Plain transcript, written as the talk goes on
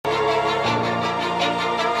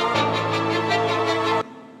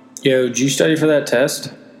Yo, did you study for that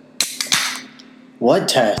test? What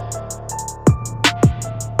test?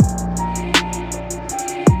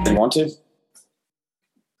 You want to?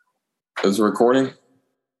 Is it recording?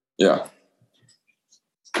 Yeah.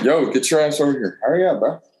 Yo, get your ass over here. Hurry up,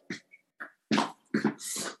 bro.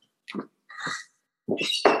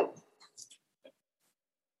 What's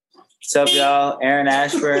up, y'all? Aaron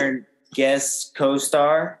Ashburn, guest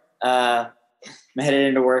co-star. I'm headed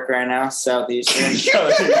into work right now, Southeastern. You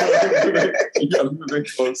gotta move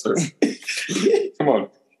it closer. Come on.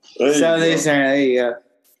 Southeastern, there you go.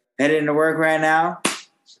 Headed into work right now.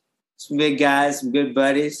 Some good guys, some good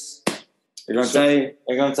buddies. They're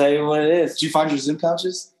gonna tell you what it is. Did you find your Zim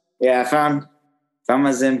pouches? Yeah, I found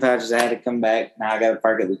my Zim pouches. I had to come back. Now I got to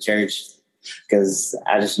park at the church because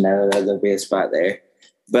I just know that there'll be a spot there.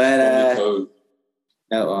 But no,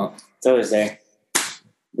 well, it's always there.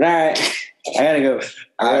 But, all right, I gotta go.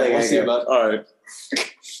 All right, we'll see you, bud. All right.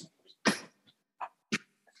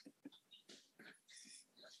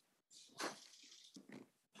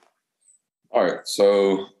 All right,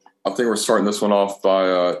 so I think we're starting this one off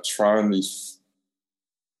by trying these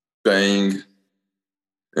Bang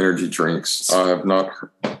energy drinks. I have not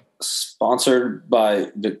heard. Sponsored by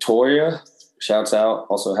Victoria. Shouts out.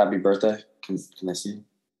 Also, happy birthday. Can I see?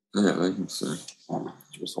 Yeah, they can see.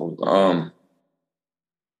 Just hold it up.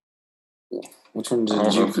 Which one I did don't know you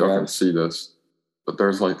if y'all can grab? see this, but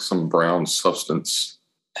there's like some brown substance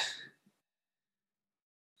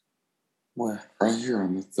Where? right here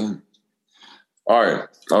on the thing. All right,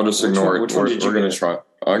 I'll just ignore it. Which one did you We're gonna get? try.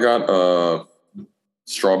 I got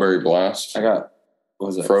strawberry blast. I got. What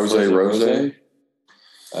was it? Froze Rose. This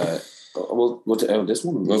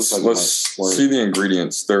one. Let's looks like it might work. see the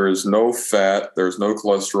ingredients. There is no fat. There's no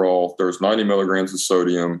cholesterol. There's 90 milligrams of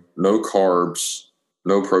sodium. No carbs.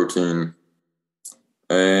 No protein.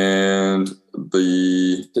 And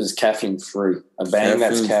This is caffeine free. A Bang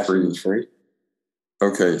that's caffeine free.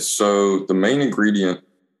 Okay, so the main ingredient,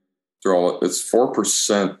 it's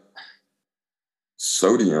 4%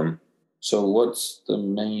 sodium. So what's the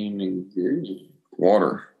main ingredient?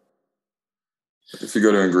 Water. If you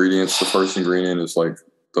go to ingredients, the first ingredient is like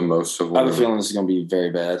the most of I one. have a feeling this is going to be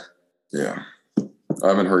very bad. Yeah. I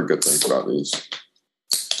haven't heard good things about these.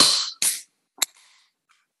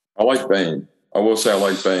 I like Bang. I will say I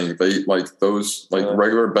like Bang. They like those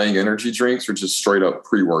regular Bang energy drinks are just straight up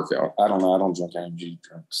pre-workout. I don't know. I don't drink energy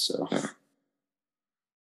drinks, so. Yeah.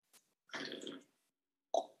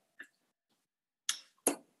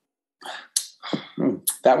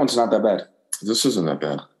 That one's not that bad. This isn't that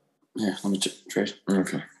bad. Yeah, let me trade.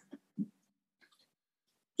 Okay.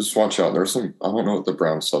 Just watch out. There's some, I don't know what the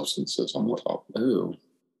brown substance is on the top. Ooh.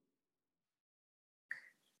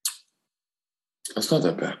 That's not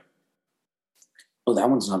that bad. Oh, that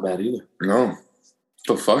one's not bad either. No.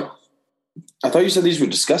 The fuck? I thought you said these were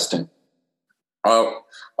disgusting. I'm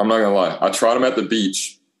not gonna lie. I tried them at the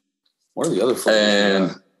beach, What are the other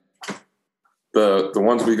flavors? and the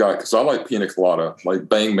ones we got, because I like pina colada. Like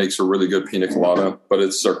Bang makes a really good pina colada, but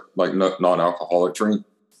it's like non-alcoholic drink,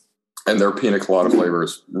 and their pina colada flavor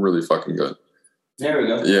is really fucking good. There we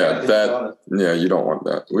go. Yeah, you don't want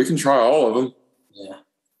that. We can try all of them. Yeah.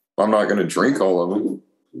 I'm not gonna drink all of them.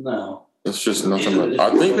 No. It's just nothing but,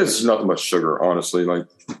 I think it's nothing but sugar, honestly. Like,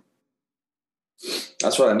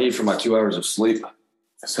 That's what I need for my 2 hours of sleep.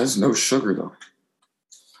 it says no sugar though.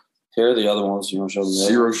 Here are the other ones. You want to show them?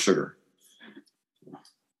 Zero sugar.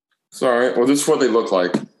 It's all right. Well, this is what they look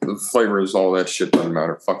like. The flavor is all that shit. Doesn't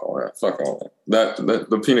matter. Fuck all that. Fuck all that.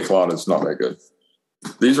 That the pina colada is not that good.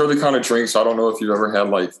 These are the kind of drinks. I don't know if you've ever had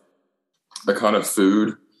like the kind of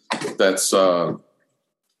food that's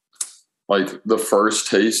like the first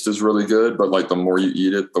taste is really good, but like the more you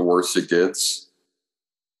eat it, the worse it gets.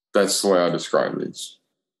 That's the way I describe these.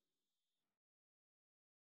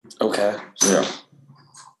 Okay. Yeah.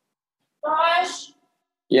 Gosh.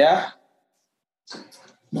 Yeah.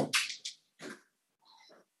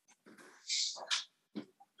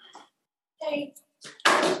 Hey.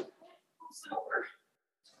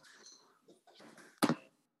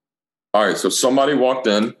 All right. So somebody walked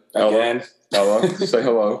in. Again. Ella, say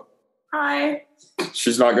hello. Hi.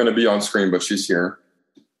 She's not going to be on screen, but she's here.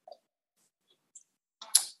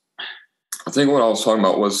 I think what I was talking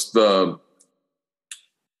about was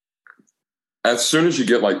as soon as you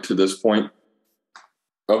get like to this point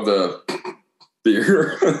of the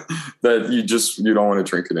beer that you don't want to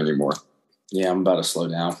drink it anymore. Yeah, I'm about to slow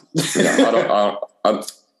down. Yeah,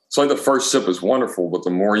 it's like the first sip is wonderful, but the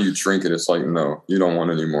more you drink it, it's like, no, you don't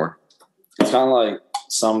want it anymore. It's kind of like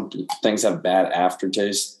some things have bad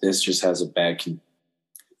aftertaste. This just has a bad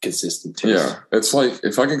consistent taste. Yeah, it's like,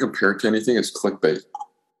 if I can compare it to anything, it's clickbait.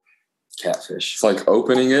 Catfish. It's like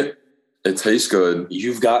opening it. It tastes good.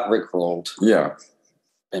 You've got Rickrolled. Yeah.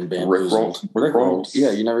 And bamboozled. Rickrolled?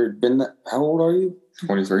 Yeah, you never been that. How old are you?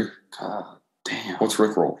 23. God damn. What's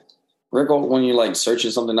Rickrolled? Rickrolled, when you like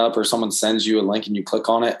searching something up or someone sends you a link and you click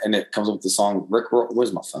on it and it comes up with the song Rickroll.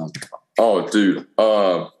 Where's my phone? Oh, dude.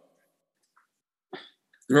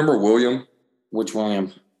 Remember William? Which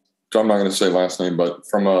William? I'm not going to say last name, but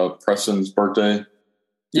from Preston's birthday.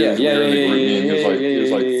 He was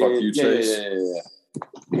like, fuck you, Chase.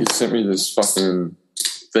 Yeah. He sent me this fucking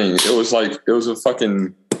thing. It was a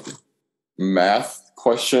fucking math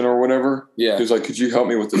question or whatever. Yeah. He was like, could you help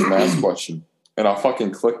me with this math question? And I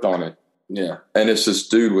fucking clicked on it. Yeah. And it's this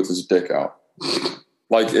dude with his dick out.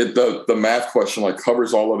 Like the math question like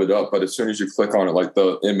covers all of it up, but as soon as you click on it, like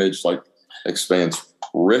the image like expands.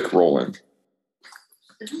 Rickrolling.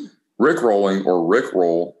 Rickrolling or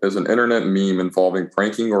Rickroll is an internet meme involving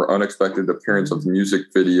pranking or unexpected appearance of the music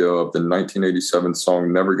video of the 1987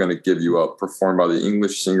 song Never Gonna Give You Up, performed by the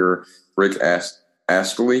English singer Rick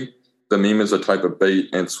Astley. The meme is a type of bait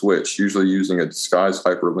and switch, usually using a disguised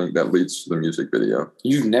hyperlink that leads to the music video.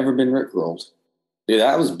 You've never been Rickrolled. Dude,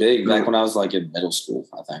 that was big back when I was like in middle school,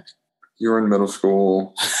 I think. You were in middle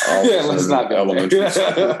school. Yeah, let's not go elementary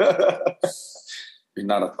school. You're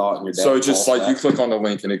not a thought in your dad. So just like you click on the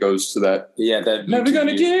link and it goes to that. Yeah, that never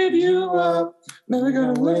gonna give you up, never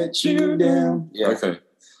gonna let you down. Yeah. Okay.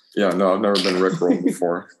 Yeah, no, I've never been Rickrolled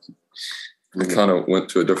before. It kind of went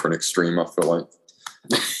to a different extreme, I feel like.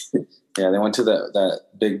 Yeah, they went to that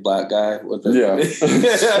big black guy with the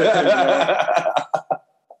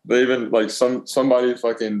They even like somebody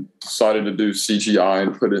fucking decided to do CGI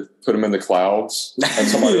and put him in the clouds, and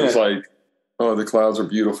somebody was like, "Oh, the clouds are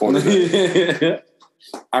beautiful today."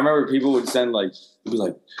 I remember people would send like, it'd be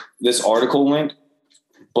like this article link,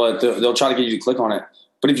 but they'll try to get you to click on it.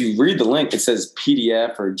 But if you read the link, it says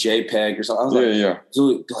PDF or JPEG or something. I was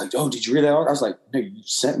so like, oh, did you read that article? I was like, no, you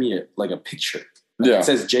sent me a picture. Yeah. It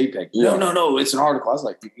says JPEG. Yeah. No, it's an article. I was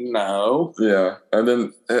like, no. Yeah. And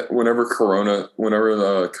then whenever the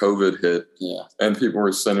COVID hit, and people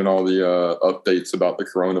were sending all the updates about the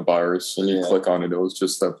coronavirus, and you click on it, it was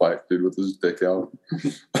just that black dude with his dick out.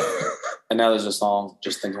 And now there's a song,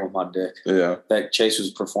 Just Thinking With My Dick. Yeah. That Chase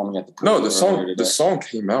was performing at the pool. No, the song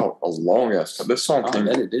came out a long ass time. This song came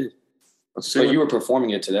out. It did. But you were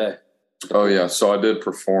performing it today. Oh, yeah. So I did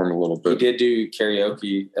perform a little bit. You did do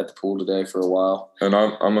karaoke at the pool today for a while. And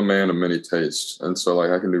I'm a man of many tastes. And so,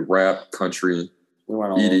 like, I can do rap, country,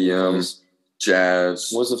 EDM, jazz.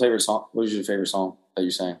 What was your favorite song that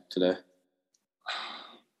you sang today?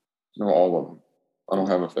 No, all of them. I don't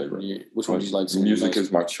have a favorite. Which one did you like singing? Music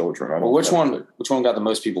is my children. Which one got the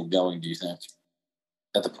most people going, do you think,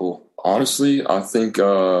 at the pool? Honestly, I think...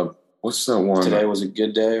 what's that one? Today Was a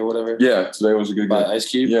Good Day or whatever? Yeah, Today Was a Good Day. By Ice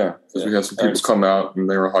Cube? Yeah, because we had some people come out and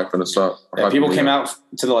they were hyping us up. Yeah, people came out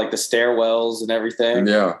to the stairwells and everything.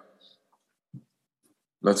 Yeah.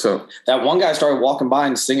 That's it. That one guy started walking by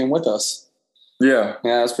and singing with us. Yeah.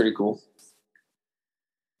 Yeah, that's pretty cool.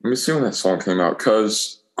 Let me see when that song came out,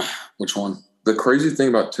 because... Which one? The crazy thing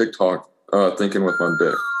about TikTok, Thinking With My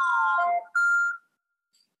Dick.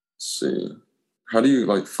 Let's see. How do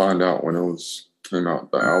you, find out when it came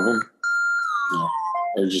out, the album? Yeah.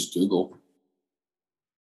 Or just Google.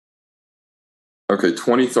 Okay,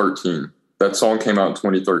 2013. That song came out in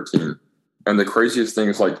 2013. And the craziest thing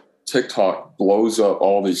is TikTok blows up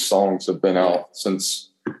all these songs that have been out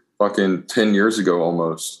since fucking 10 years ago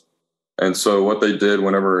almost. And so what they did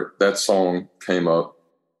whenever that song came up,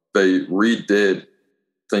 they redid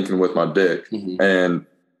Thinking With My Dick. Mm-hmm. And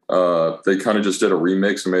they kind of just did a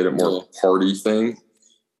remix and made it more party thing.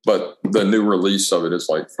 But the new release of it is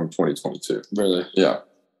from 2022. Really? Yeah.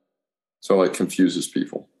 So confuses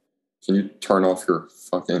people. Can you turn off your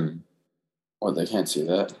fucking... What, they can't see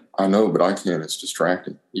that? I know, but I can't. It's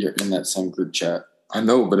distracting. You're in that same group chat. I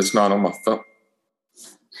know, but it's not on my phone.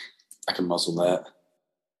 I can muzzle that.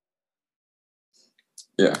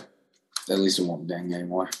 Yeah. At least it won't ding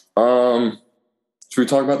anymore. Should we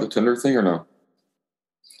talk about the Tinder thing or no?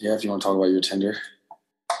 Yeah, if you want to talk about your Tinder.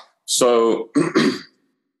 So...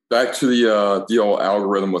 Back to the old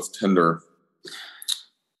algorithm with Tinder.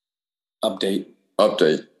 Update. I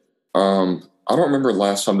don't remember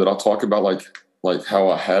last time that I talked about like how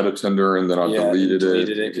I had a Tinder and then I deleted it.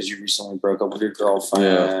 Deleted it because you recently broke up with your girlfriend.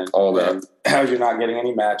 Yeah, all that. How you're not getting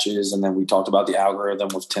any matches, and then we talked about the algorithm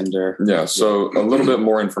with Tinder. Yeah. So a little bit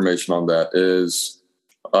more information on that is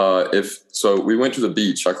we went to the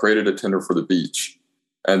beach. I created a Tinder for the beach,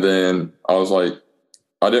 and then I was like,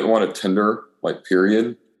 I didn't want a Tinder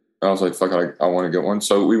period. And I was like, fuck, I want to get one.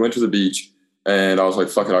 So we went to the beach. And I was like,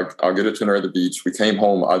 fuck it, I'll get a Tinder at the beach. We came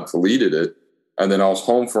home, I deleted it. And then I was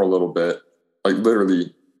home for a little bit. Like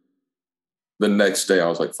literally the next day, I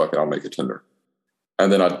was like, fuck it, I'll make a Tinder.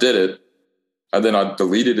 And then I did it. And then I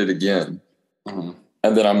deleted it again. Mm-hmm.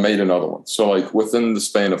 And then I made another one. So like within the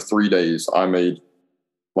span of 3 days, I made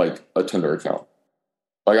like a Tinder account.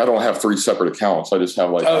 Like I don't have 3 separate accounts. I just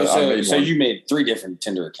have like, so you made 3 different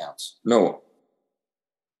Tinder accounts. No.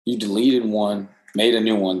 You deleted one, made a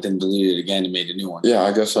new one, then deleted it again and made a new one. Yeah,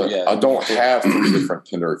 I guess I don't have 3 different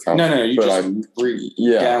Tinder accounts. No, you just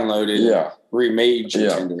downloaded, remade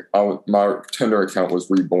your Tinder. My Tinder account was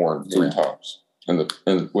reborn 3 times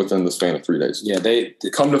within the span of 3 days. Yeah, they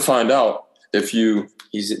come to find out if you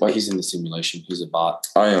he's in the simulation. He's a bot.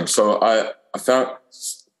 I am. So I found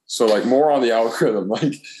like more on the algorithm.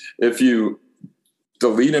 Like if you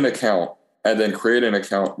delete an account and then create an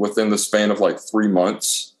account within the span of like 3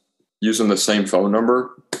 months using the same phone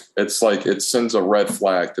number, it's like it sends a red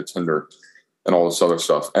flag to Tinder and all this other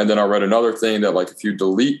stuff. And then I read another thing that like if you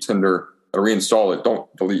delete Tinder and reinstall it,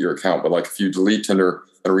 don't delete your account, but like if you delete Tinder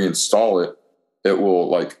and reinstall it, it will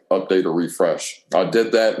like update or refresh. I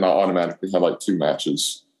did that and I automatically had like 2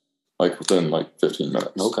 matches like within like 15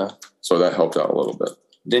 minutes. Okay. So that helped out a little bit.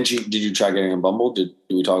 Did you try getting a Bumble? Did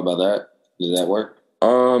we talk about that? Did that work?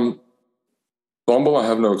 Bumble, I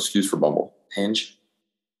have no excuse for Bumble. Hinge,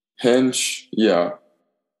 yeah.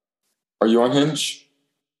 Are you on Hinge?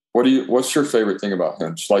 What's your favorite thing about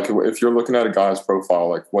Hinge? Like if you're looking at a guy's profile,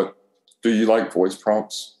 like what do you like voice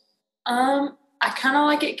prompts? I kind of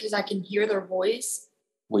like it because I can hear their voice.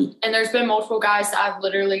 Wait. And there's been multiple guys that I've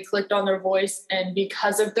literally clicked on their voice, and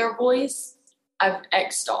because of their voice, I've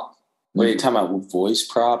X'd off. Wait, talking about voice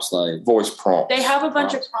prompts? Like voice prompts. They have a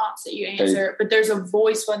bunch of prompts that you answer, but there's a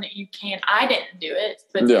voice one that you can. I didn't do it,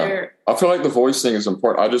 but I feel like the voice thing is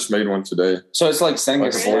important. I just made one today. So it's like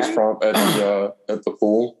sending like a voice prompt at the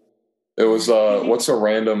pool. It was what's a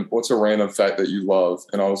random fact that you love?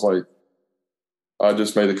 And I was like, I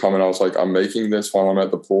just made the comment. I was like, I'm making this while I'm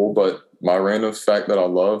at the pool, but my random fact that I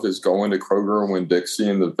love is going to Kroger when Dixie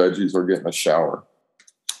and the veggies are getting a shower.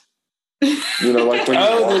 You know, like when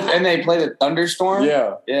and they play the thunderstorm.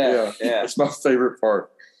 Yeah. It's my favorite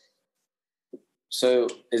part. So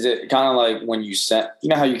is it kind of like when you send? You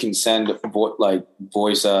know how you can send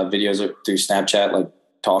voice videos through Snapchat, like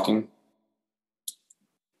talking.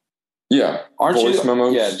 Yeah, voice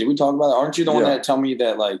memos. Yeah, did we talk about that? Aren't you the one that tell me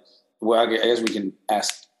that like? Well, I guess we can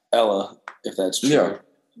ask Ella if that's true. Yeah.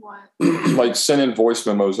 What? Like sending voice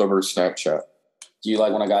memos over Snapchat. Do you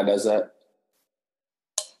like when a guy does that?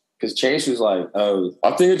 Because Chase was like, "Oh,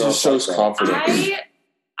 I think it just shows confidence."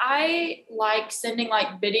 I like sending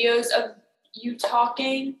like videos of you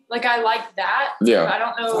talking. Like I like that. Yeah. I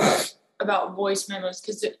don't know about voice memos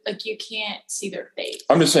because like you can't see their face.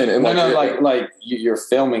 I'm just saying. You're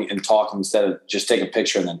filming and talking instead of just take a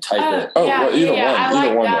picture and then type it. Oh, yeah, well,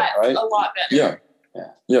 either one, right? A lot better.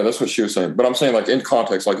 Yeah, that's what she was saying. But I'm saying like in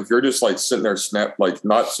context, like if you're just like sitting there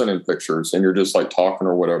not sending pictures and you're just like talking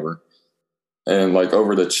or whatever. And like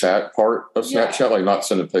over the chat part of Snapchat, like not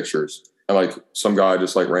sending pictures, and like some guy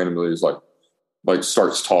just like randomly is like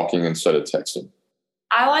starts talking instead of texting.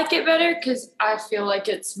 I like it better because I feel like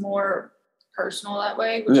it's more personal that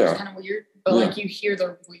way, which is kind of weird. But like you hear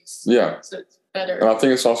their voice, so it's better. And I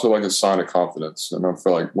think it's also like a sign of confidence, and I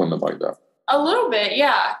feel like women like that a little bit,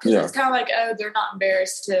 because it's kind of like they're not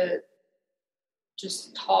embarrassed to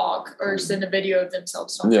just talk or send a video of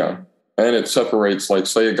themselves talking. Yeah. And it separates, like,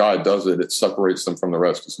 say a guy does it, it separates them from the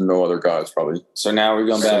rest because no other guy is probably. So now we're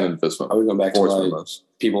going back. Are we going back to like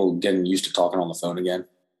people getting used to talking on the phone again?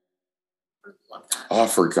 I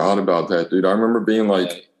forgot about that, dude. I remember being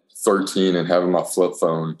like 13 and having my flip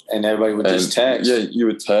phone, and everybody would just text. Yeah, you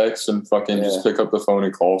would text and fucking just pick up the phone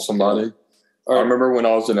and call somebody. I remember when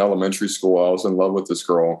I was in elementary school, I was in love with this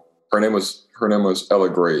girl. Her name was Ella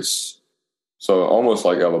Grace. So almost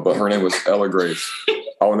like Ella, but her name was Ella Grace.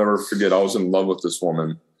 I will never forget. I was in love with this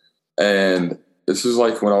woman. And this is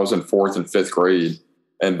like when I was in 4th and 5th grade.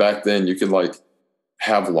 And back then you could like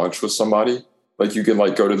have lunch with somebody. Like you could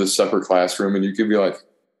like go to the separate classroom and you could be like,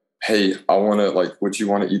 hey, I want to like, would you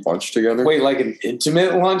want to eat lunch together? Wait, like an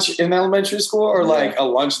intimate lunch in elementary school or like a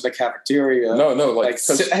lunch in the cafeteria? No. Like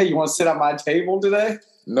hey, you want to sit at my table today?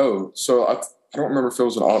 No. So I don't remember if it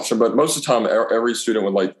was an option, but most of the time every student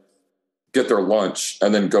would like get their lunch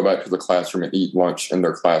and then go back to the classroom and eat lunch in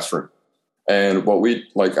their classroom. And what we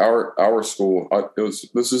like our school,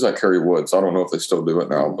 this is at Cary Woods. I don't know if they still do it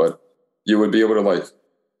now, but you would be able to like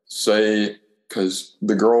say, because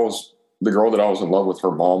the girl that I was in love with,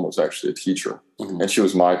 her mom was actually a teacher, and she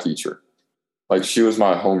was my teacher. Like she was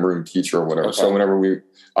my homeroom teacher or whatever. Okay. So whenever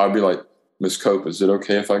I'd be like, Miss Cope, is it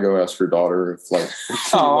okay if I go ask your daughter if like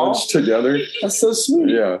we lunch together? That's so sweet.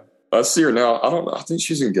 Yeah. I see her now. I don't know. I think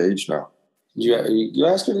she's engaged now. You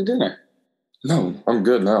asked her to dinner? No, I'm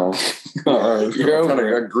good now. I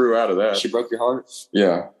grew out of that. She broke your heart?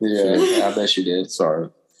 Yeah. Yeah, I bet she did. Sorry.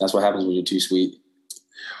 That's what happens when you're too sweet.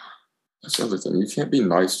 That's the other thing. You can't be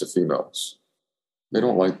nice to females. They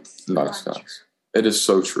don't like nice guys. It is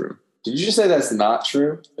so true. Did you just say that's not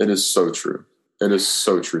true? It is so true. It is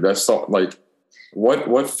so true. That's like,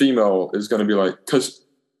 what female is going to be like? Because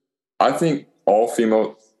I think all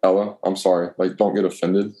female, Ella, I'm sorry, like, don't get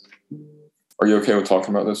offended. Are you okay with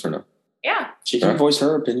talking about this or no? Yeah. She can voice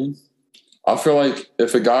her opinion. I feel like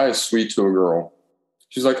if a guy is sweet to a girl,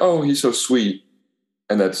 she's like, oh, he's so sweet,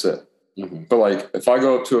 and that's it. Mm-hmm. But like, if I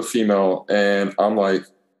go up to a female and I'm like,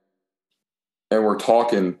 and we're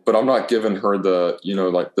talking, but I'm not giving her the,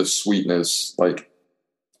 like the sweetness, like,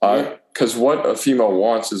 because what a female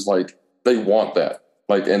wants is like, they want that,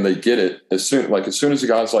 like, and they get it as soon as the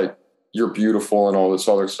guy's like, you're beautiful and all this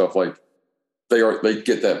other stuff, like, they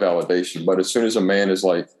get that validation. But as soon as a man is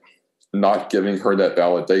like not giving her that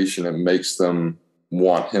validation, it makes them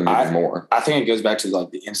want him even more. I think it goes back to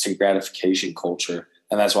like the instant gratification culture.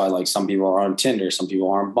 And that's why like some people are on Tinder, some people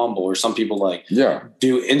are on Bumble, or some people like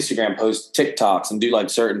do Instagram posts, TikToks, and do like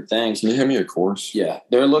certain things. Can you hand me a course? Yeah.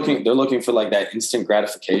 They're looking for like that instant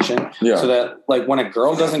gratification. Yeah. So that like when a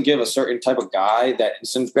girl doesn't give a certain type of guy that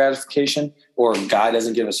instant gratification, or a guy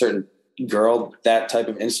doesn't give a certain girl that type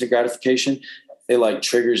of instant gratification, it like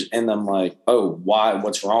triggers in them like, oh, why?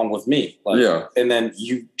 What's wrong with me? Like, and then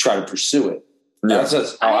you try to pursue it. Yeah. That's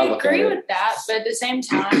just how I look at it. I agree with that, but at the same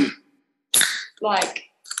time, like,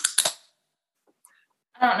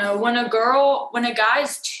 I don't know, when a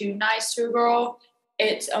guy's too nice to a girl,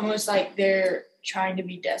 it's almost like they're trying to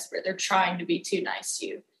be desperate. They're trying to be too nice to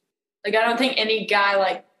you. Like, I don't think any guy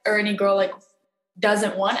like, or any girl like,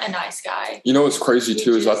 doesn't want a nice guy. You know what's crazy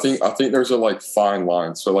too is I think there's a like fine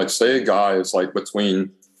line. So like, say a guy is like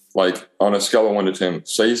between like on a scale of 1 to 10,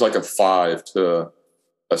 say he's like a 5 to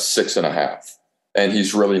a 6.5, and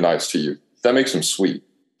he's really nice to you. That makes him sweet.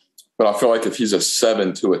 But I feel like if he's a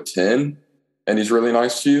 7 to a 10 and he's really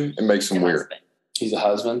nice to you, it makes him weird. He's a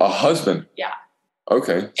husband? A husband? Yeah.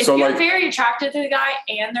 Okay. If you're like very attracted to the guy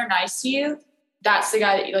and they're nice to you, that's the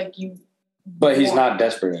guy that like you. But he's not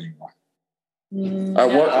desperate anymore. No.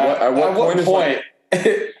 At what point?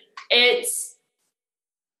 It's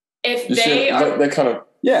if they are. That kind of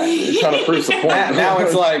it kind of proves the point. Now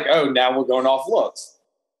it's like, oh, now we're going off looks.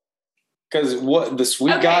 Because what the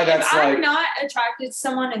sweet guy that's if like, I'm not attracted to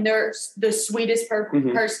someone and they're the sweetest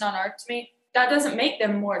person on earth to me, that doesn't make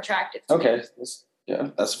them more attractive to me.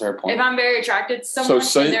 That's a fair point. If I'm very attracted to someone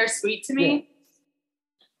and they're sweet to me.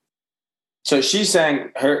 So she's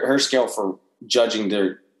saying her scale for judging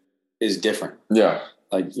their is different. Yeah.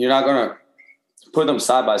 Like, you're not going to put them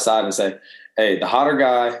side by side and say, hey, the hotter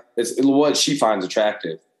guy is what she finds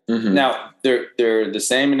attractive. Mm-hmm. Now, they're the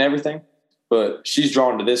same in everything, but she's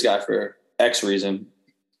drawn to this guy for X reason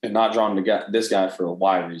and not drawn to this guy for a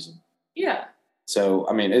Y reason. Yeah. So,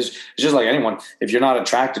 I mean, it's just like anyone. If you're not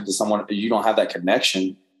attracted to someone, you don't have that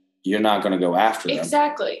connection, you're not going to go after them.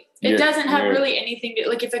 Exactly. It doesn't have really anything to,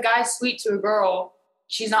 like, if a guy's sweet to a girl,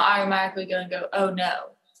 she's not automatically going to go, oh, no.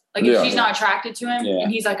 Like, if she's not attracted to him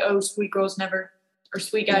and he's like, oh, sweet girls never, or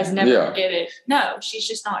sweet guys never get it. No, she's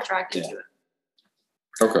just not attracted to it.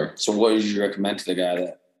 Okay. So what would you recommend to the guy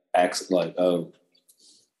that acts like, oh,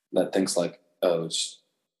 that thinks like, oh,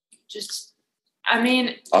 just, I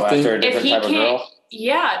mean, I think if he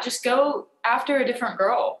can't, just go after a different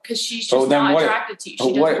girl because she's just not attracted to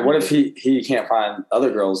you. What if he can't find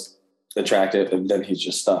other girls attractive and then he's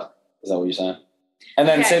just stuck? Is that what you're saying? And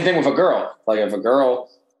then same thing with a girl. Like, if a girl,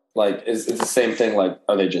 like, it's the same thing. Like,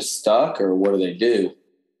 are they just stuck or what do they do?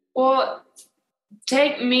 Well,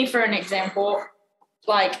 take me for an example.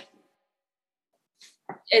 Like,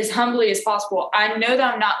 as humbly as possible, I know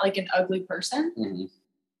that I'm not like an ugly person,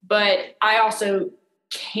 but I also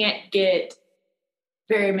can't get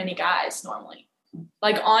very many guys normally.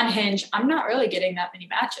 Like, on Hinge, I'm not really getting that many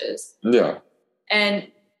matches. Yeah. And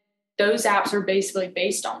those apps are basically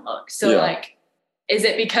based on looks. So, like, is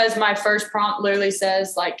it because my first prompt literally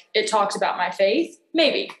says, like, it talks about my faith?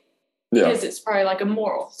 Maybe. Yeah. Because it's probably like a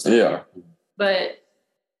moral. So. Yeah. But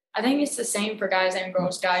I think it's the same for guys and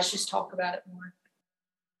girls. Guys just talk about it more.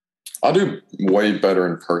 I do way better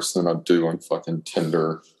in person than I do on fucking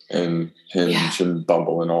Tinder and Hinge and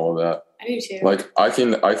Bumble and all of that. I do too. Like, I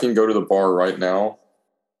can go to the bar right now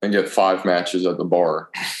and get 5 matches at the bar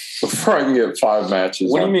before I can get 5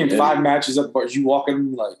 matches. What do you mean 5 matches at the bar? You walk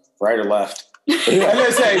in like right or left? And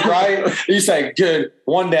they say, right? You say, good,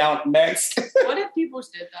 one down, next. What if people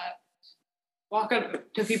did that? Walk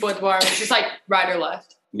up to people at the bar, it's just like right or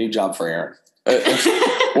left. New job for Aaron.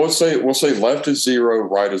 We'll say left is 0,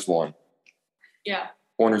 right is 1. Yeah.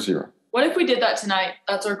 1 or 0. What if we did that tonight?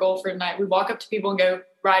 That's our goal for tonight. We walk up to people and go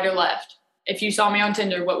right or left. If you saw me on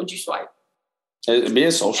Tinder, what would you swipe? It'd be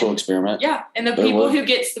a social experiment. Yeah, and the people who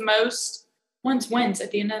gets the most wins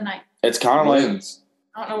at the end of the night. It's kind of like,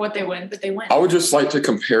 I don't know what they win, but they win. I would just like to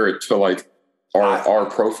compare it to like our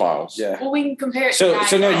profiles. Yeah. Well, we can compare it.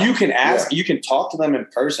 So no, you can ask, you can talk to them in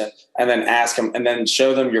person, and then ask them, and then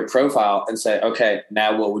show them your profile, and say, okay,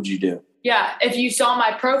 now what would you do? Yeah, if you saw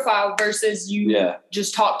my profile versus you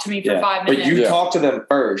just talked to me for 5 minutes. But you talk to them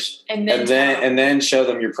first, and then show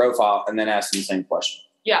them your profile, and then ask them the same question.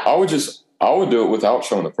 Yeah, I would do it without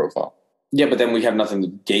showing the profile. Yeah, but then we have nothing to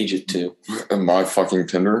gauge it to. And my fucking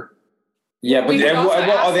Tinder. Yeah, but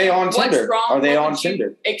are they on Tinder? Are they on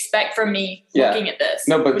Tinder? Expect from me looking at this?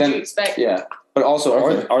 No, but then expect? Yeah, but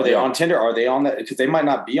also are they on Tinder? Are they on that? Because they might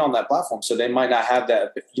not be on that platform, so they might not have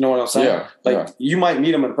that. You know what I'm saying? Yeah. You might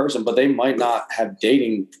meet them in person, but they might not have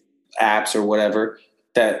dating apps or whatever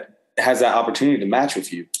that has that opportunity to match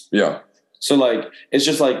with you. Yeah. So like it's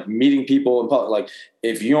just like meeting people in public. Like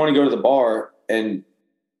if you only go to the bar and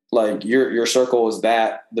like your circle is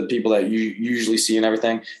that the people that you usually see and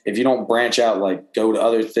everything. If you don't branch out, like go to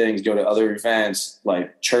other things, go to other events,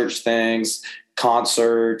 like church things,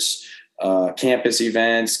 concerts, campus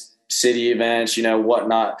events, city events,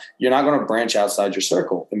 whatnot, you're not going to branch outside your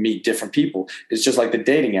circle and meet different people. It's just like the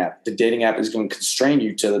dating app. The dating app is going to constrain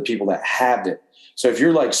you to the people that have it. So if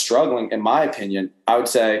you're like struggling, in my opinion, I would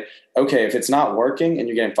say, okay, if it's not working and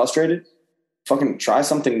you're getting frustrated, fucking try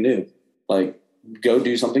something new. Like, go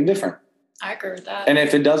do something different. I agree with that. And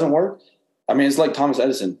if it doesn't work, I mean, it's like Thomas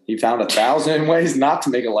Edison. He found 1,000 ways not to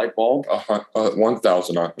make a light bulb.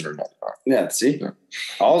 1,999. Yeah, see? Yeah.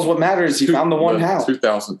 All's what matters. He found the one how.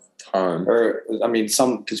 2,000th time. Or, I mean,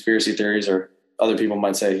 some conspiracy theories or other people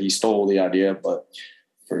might say he stole the idea, but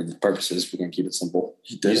for the purposes, we're going to keep it simple.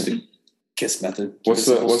 He did. Use the KISS method. What's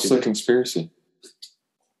the conspiracy?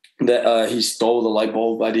 That he stole the light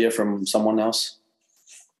bulb idea from someone else.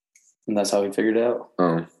 And that's how he figured it out.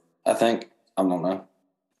 Oh. I think. I don't know.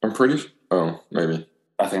 I'm pretty. Oh, maybe.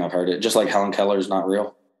 I think I've heard it. Just like Helen Keller is not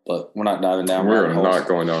real, but we're not diving down. We're not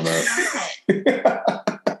going down that. You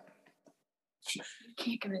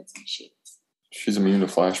can't convince me she's immune to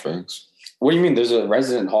flashbangs. What do you mean? There's a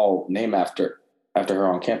resident hall named after her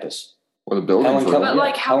on campus. Well, the building. But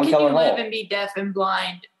like, how Helen can Keller you live and be deaf and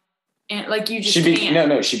blind? And like you just can't. She became.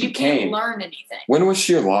 You can't learn anything. When was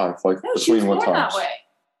she alive? Like between what times? That way.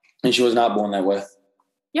 And she was not born that way.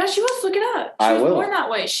 Yeah, she was. Look it up. She was born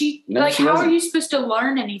that way. She how are you supposed to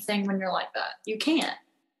learn anything when you're like that? You can't,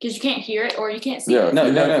 because you can't hear it or you can't see it.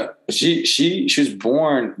 No. She was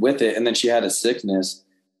born with it, and then she had a sickness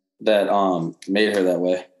that made her that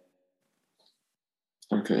way.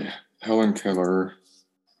 Okay, Helen Keller.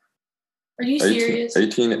 Are you serious?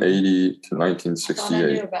 1880 to 1968. I thought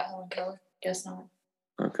I knew about Helen Keller. Guess not.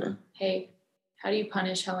 Okay. Hey, how do you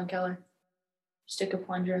punish Helen Keller? Stick a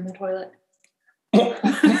plunger in the toilet.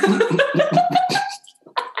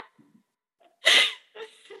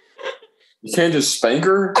 You can't just spank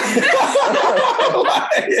her?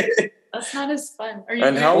 That's not as fun. Are you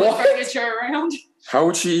moving furniture around? How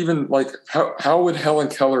would she even, like, how would Helen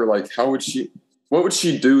Keller, like, what would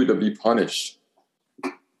she do to be punished?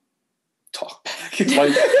 Talk back.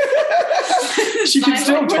 Like, she can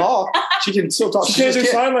still talk. She can still talk. She can't do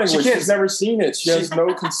sign language. She's never seen it. She has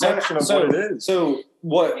no conception of what it is. So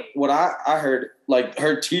what I heard, like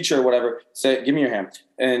her teacher or whatever said, "Give me your hand,"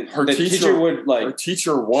 and her teacher would like. Her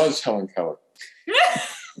teacher was Helen Keller.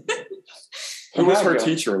 Who was her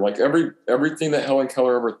teacher? Like everything that Helen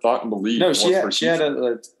Keller ever thought and believed. No, she had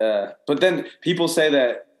a. But then people say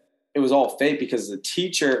that it was all fake because the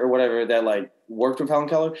teacher or whatever that like worked with Helen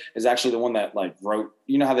Keller is actually the one that like wrote.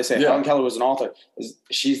 You know how they say Helen Keller was an author?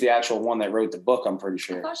 She's the actual one that wrote the book. I'm pretty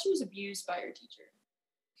sure. I thought she was abused by her teacher.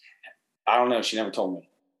 I don't know. She never told me.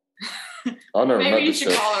 I never Maybe you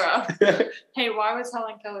should call her up. Hey, why was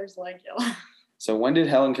Helen Keller's leg yellow? So when did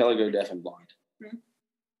Helen Keller go deaf and blind?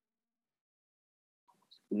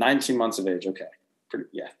 19 months of age. Okay.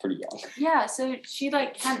 Pretty young. Yeah, so she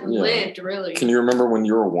like hadn't lived really. Can you remember when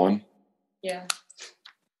you were 1? Yeah.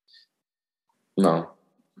 No.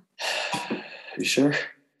 You sure?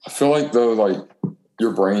 I feel like though, like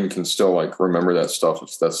your brain can still like remember that stuff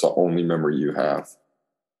if that's the only memory you have.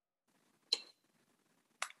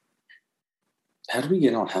 How do we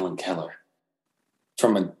get on Helen Keller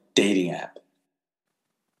from a dating app?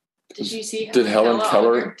 Did you see? Did Helen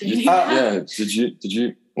Keller? Did you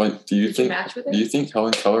like? Do you think? Match with it? Do you think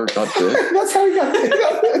Helen Keller got dick? That's how he got dick.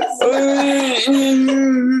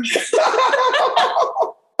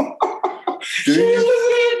 She didn't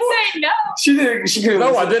say no. She didn't. She couldn't.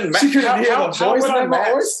 No, I didn't. She couldn't hear the how voice would I in my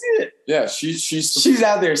match? voice. Yeah, she's She's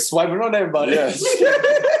out there swiping on everybody. Yes.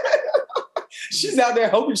 She's out there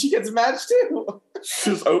hoping she gets matched too.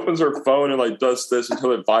 She just opens her phone and like does this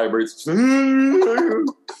until it vibrates.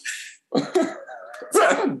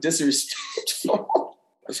 Disrespectful.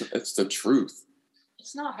 It's the truth.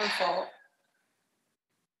 It's not her fault.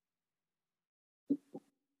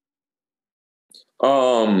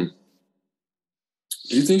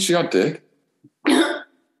 Do you think she got dick?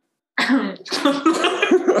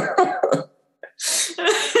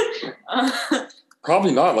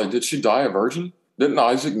 Probably not. Like, did she die a virgin? Didn't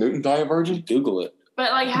Isaac Newton die a virgin? Google it.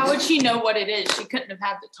 But like, how would she know what it is? She couldn't have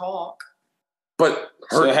had the talk. But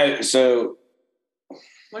So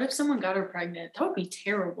What if someone got her pregnant? That would be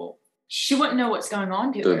terrible. She wouldn't know what's going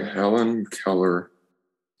on to did her. Helen Keller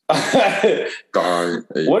die?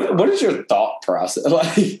 What is your thought process?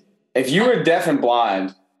 Like, if you were deaf and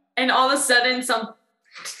blind, And all of a sudden, and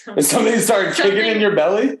something started kicking in your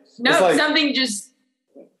belly, something just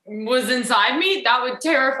was inside me, that would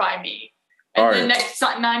terrify me. And All then right. next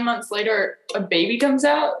 9 months later, a baby comes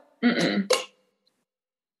out. Mm-mm.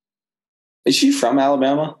 is she from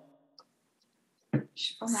Alabama?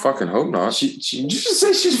 Fucking hope not. She did you just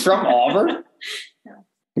say she's from Auburn? No.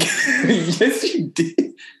 Yes, you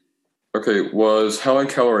did. Okay, was Helen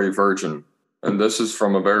Keller a virgin? And this is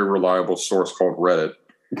from a very reliable source called Reddit.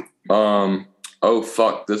 Oh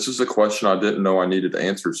fuck, this is a question I didn't know I needed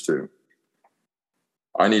answers to.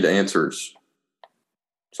 I need answers.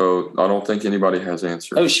 So I don't think anybody has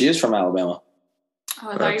answers. Oh, she is from Alabama. Oh,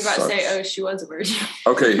 I thought you were about to say, sucks. oh, she was a virgin.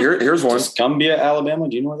 Okay, here's one. Tuscumbia, Alabama.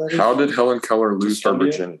 Do you know what that is? How did Helen Keller lose her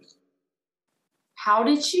Tuscumbia? virginity? How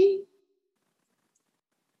did she?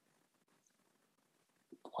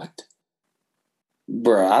 What?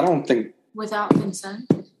 Bruh, I don't think. Without consent?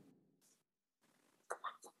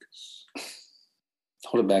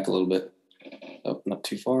 Hold it back a little bit. Oh, not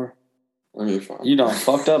too far. Okay, fine. You done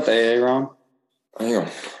fucked up, Ron. Hang on.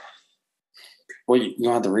 Well, you're going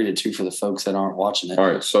to have to read it too for the folks that aren't watching it.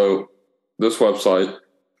 All right, so this website,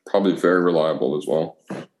 probably very reliable as well.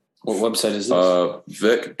 What website is this?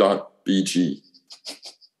 Vic.bg.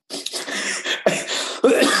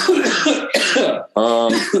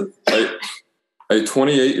 A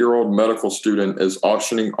 28-year-old medical student is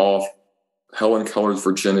auctioning off Helen Keller's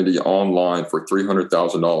virginity online for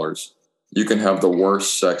 $300,000. You can have the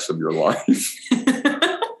worst sex of your life.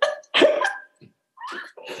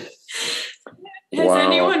 Has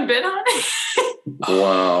anyone been on it?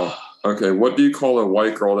 Wow. Okay, what do you call a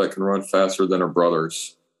white girl that can run faster than her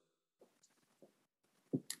brothers?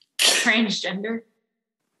 Transgender?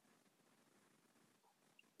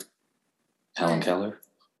 Helen Keller.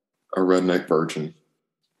 A redneck virgin.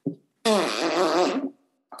 That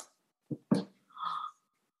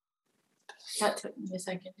took me a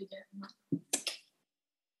second to get.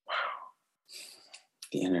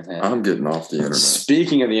 The internet. I'm getting off the internet.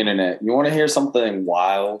 Speaking of the internet, you want to hear something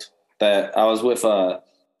wild? That I was with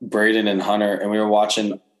Braden and Hunter, and we were watching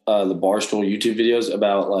the Barstool YouTube videos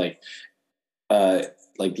about like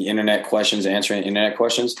the internet questions, answering internet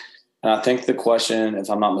questions. And I think the question, if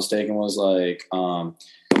I'm not mistaken, was like,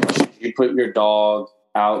 should you put your dog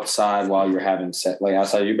outside while you're having sex, like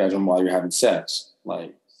outside your bedroom while you're having sex?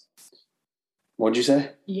 Like, what'd you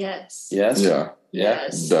say? Yes. Yes. Yeah,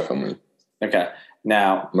 Yes. definitely. Okay.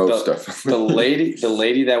 Now, Most definitely. the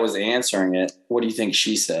lady that was answering it, what do you think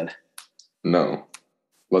she said? No.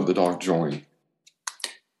 Let the dog join.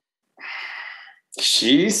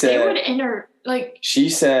 She They said. would enter, like, She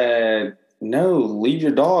said, "No, leave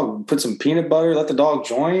your dog. Put some peanut butter. Let the dog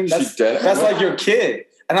join." That's like your kid.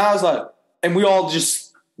 And I was like, and we all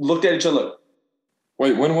just looked at each other.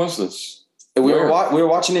 Wait, when was this? We were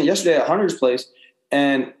watching it yesterday at Hunter's place,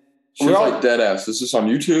 and She was like dead ass. Is this on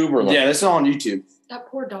YouTube or like? Yeah, this is on YouTube. that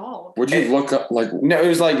poor dog. Would you look up like? No, it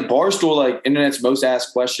was like Barstool, like internet's most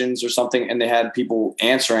asked questions or something, and they had people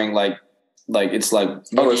answering like it's like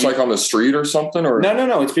It's like on the street or something, or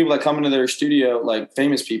no, it's people that come into their studio, like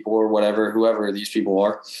famous people or whatever, whoever these people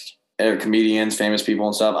are, or comedians, famous people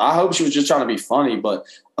and stuff. I hope she was just trying to be funny, but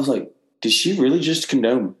I was like, did she really just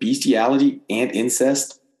condone bestiality and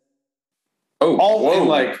incest? Oh, All in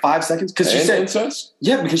like 5 seconds? Because she and said incest?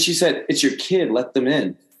 Yeah, because she said it's your kid, let them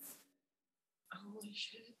in. Holy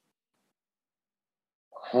shit.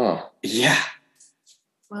 Huh. Yeah.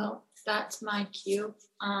 Well, that's my cue.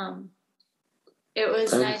 It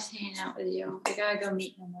was nice hanging out with you. I gotta go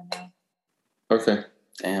meet him now. Okay.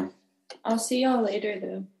 Damn. I'll see y'all later,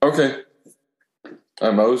 though. Okay.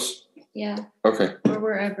 At Moe's? Yeah. Okay. Or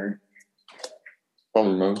wherever.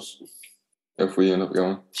 Probably Moe's. If we end up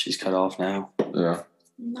going. She's cut off now. Yeah.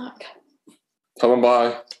 Not cut. Tell them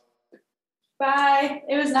bye. Bye.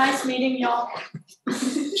 It was nice meeting y'all.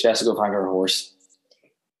 She has to go find her horse.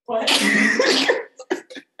 What?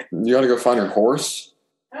 You gotta go find your horse?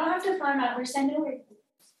 I don't have to find my horse. I know where.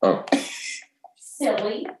 Oh.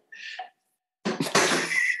 Silly.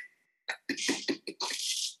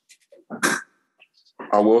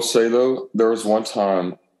 I will say, though, there was one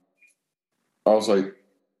time I was like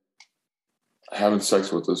having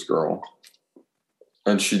sex with this girl,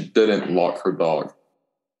 and she didn't lock her dog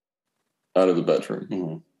out of the bedroom.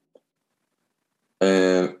 Mm-hmm.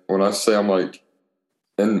 And when I say I'm like,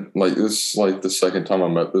 and like this is like the second time I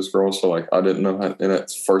met this girl, so like I didn't know how, and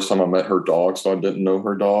it's the first time I met her dog, so I didn't know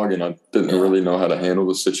her dog, and I didn't really know how to handle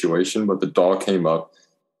the situation. But the dog came up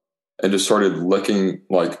and just started licking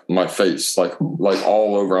like my face, like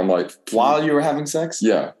all over. I'm like, while you were having sex?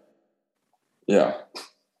 Yeah.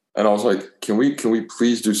 And I was like, can we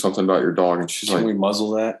please do something about your dog? And she's like, can we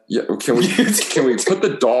muzzle that? Yeah. Can we put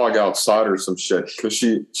the dog outside or some shit? Because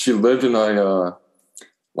she lived in a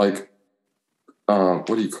what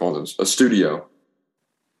do you call those? A studio.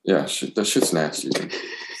 Yeah, that shit's nasty. Man.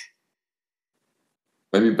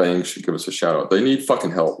 Maybe Bang should give us a shout out. They need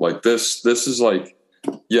fucking help. Like this is like,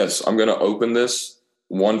 yes, I'm gonna open this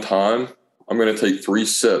one time. I'm gonna take 3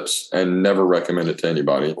 sips and never recommend it to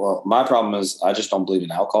anybody. Well, my problem is I just don't believe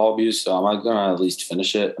in alcohol abuse, so I'm gonna at least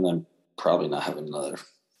finish it and then probably not have another.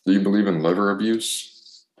 Do you believe in liver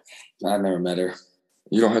abuse? I've never met her.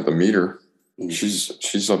 You don't have to meet her. Mm.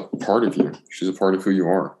 She's a part of you. She's a part of who you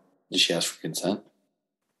are. Did she ask for consent?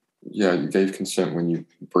 Yeah, you gave consent when you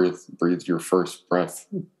breathed your first breath.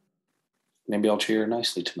 Maybe I'll treat her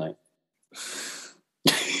nicely tonight.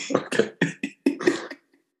 Okay.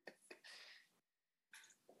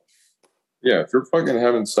 Yeah, if you're fucking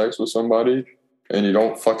having sex with somebody and you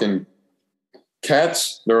don't fucking...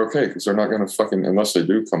 Cats, they're okay because they're not going to fucking... Unless they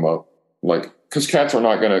do come up. Like, because cats are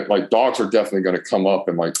not going to... Like, dogs are definitely going to come up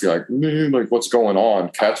and like be like, what's going on?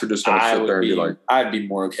 Cats are just going to sit there and be like... I'd be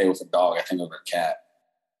more okay with a dog, I think, over a cat.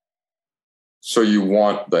 So you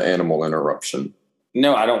want the animal interruption?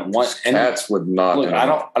 No, I don't want... Cats would not... Look, I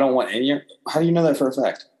don't want any... How do you know that for a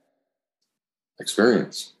fact?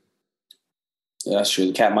 Experience. Yeah, that's true.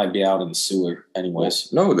 The cat might be out in the sewer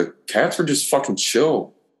anyways. No, the cats are just fucking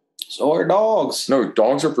chill. So are dogs. No,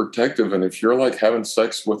 dogs are protective. And if you're like having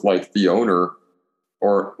sex with like the owner,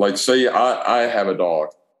 or like say I have a dog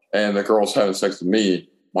and the girl's having sex with me,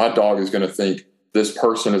 my dog is going to think this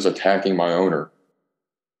person is attacking my owner.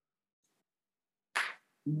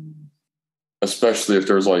 Especially if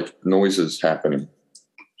there's like noises happening.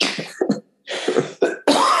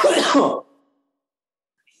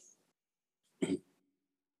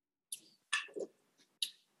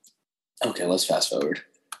 Okay, let's fast forward.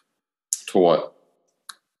 To what?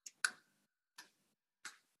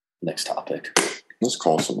 Next topic. Let's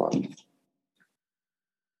call somebody.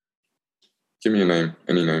 Give me a name.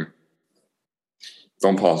 Any name.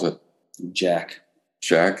 Don't pause it. Jack.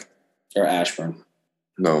 Jack? Or Ashburn.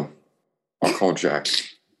 No. I'll call Jack.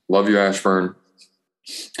 Love you, Ashburn.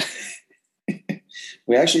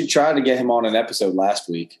 We actually tried to get him on an episode last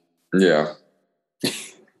week. Yeah.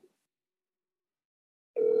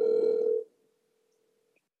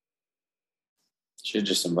 Should have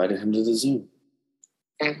just invited him to the Zoom.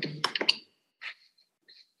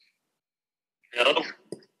 Hello?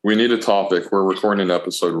 We need a topic. We're recording an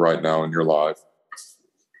episode right now and you're live.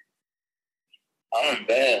 I'm in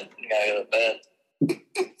bed. I gotta go to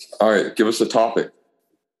bed. All right, give us a topic.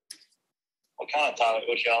 What kind of topic?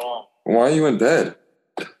 What y'all want? Why are you in bed?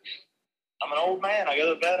 I'm an old man. I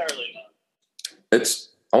go to bed early now.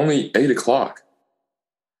 It's only 8 o'clock.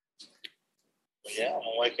 Yeah, I'm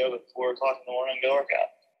gonna wake up at 4 o'clock in the morning and go work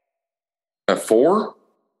At out. 4?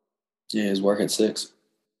 Yeah, his work at 6.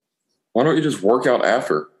 Why don't you just work out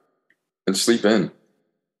after and sleep in?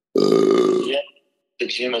 Yeah, the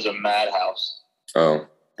gym is a madhouse. Oh.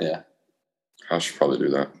 Yeah. I should probably do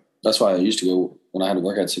that. That's why I used to go when I had to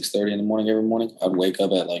work at 6:30 in the morning every morning. I'd wake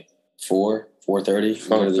up at like 4:30.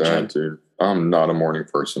 Fuck that, dude. I'm not a morning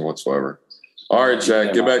person whatsoever. All right,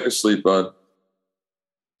 Jack, get back to sleep, bud.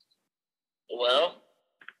 Well,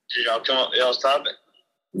 did y'all come up with y'all's topic?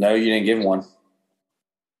 No, you didn't give one.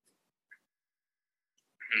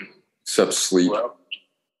 Except sleep. Well,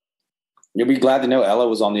 You'll be glad to know Ella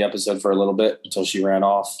was on the episode for a little bit until she ran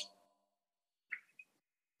off.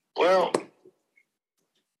 well,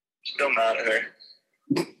 don't matter her.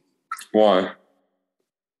 Why?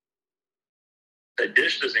 They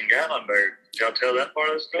dished us in Gatlinburg. Did y'all tell that part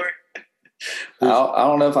of the story? I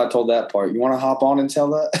don't know if I told that part. You want to hop on and tell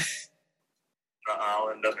that? I'll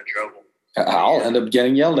end up in trouble. I'll end up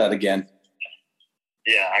getting yelled at again.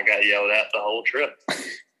 Yeah, I got yelled at the whole trip.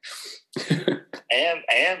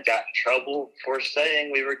 and got in trouble for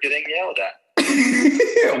saying we were getting yelled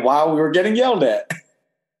at. While we were getting yelled at.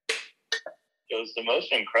 It was the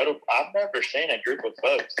most incredible. I've never seen a group of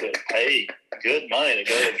folks that pay good money to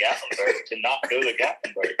go to Gatlinburg to not go to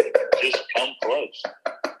Gatlinburg. Just come close.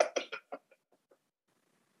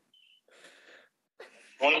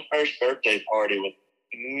 21st birthday party with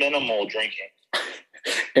minimal drinking.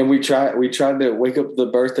 And we tried to wake up the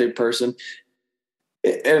birthday person,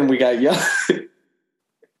 and we got yelled.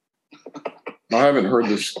 I haven't heard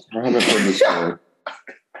this story.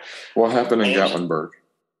 What happened in Gatlinburg?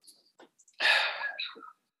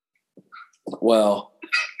 Well,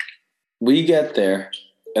 we get there,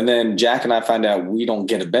 and then Jack and I find out we don't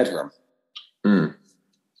get a bedroom. So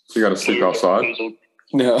you got to sleep outside?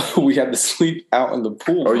 No, we had to sleep out in the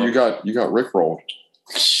pool. Oh, you got rickrolled.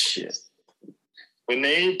 Shit. We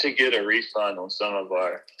need to get a refund on some of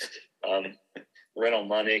our rental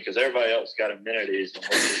money because everybody else got amenities and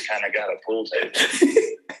we just kind of got a pool table.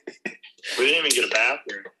 We didn't even get a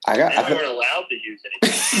bathroom. We weren't allowed to use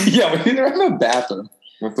anything. Yeah, we didn't have a bathroom.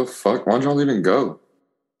 What the fuck? Why'd y'all even go?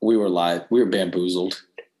 We were live. We were bamboozled.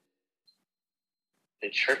 They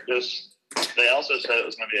tricked us. They also said it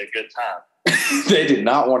was going to be a good time. They did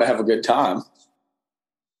not want to have a good time.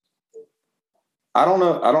 I don't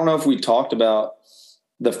know if we talked about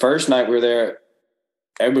the first night we were there.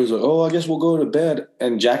 Everybody was like, "Oh, I guess we'll go to bed."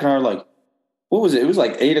 And Jack and I are like, "What was it? It was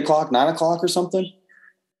like 8 o'clock, 9 o'clock, or something."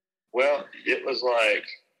 Well, it was like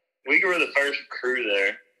we were the first crew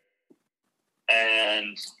there,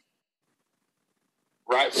 and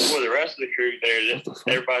right before the rest of the crew there,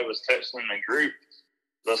 everybody was texting in the group,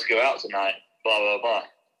 "Let's go out tonight." Blah blah blah.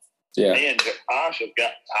 Yeah. Me and Josh have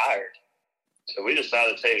gotten tired, so we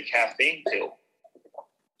decided to take a caffeine pill.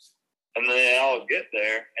 And then they all get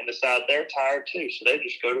there and decide they're tired too, so they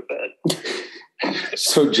just go to bed.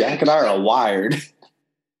 So Jack and I are wired.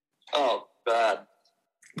 Oh, bad.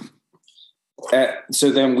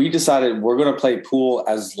 So then we decided we're going to play pool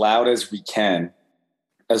as loud as we can,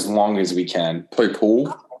 as long as we can. Play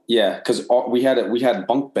pool? Yeah, because we had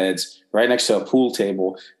bunk beds right next to a pool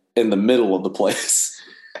table in the middle of the place.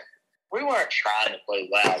 We weren't trying to play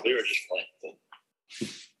loud. We were just playing pool.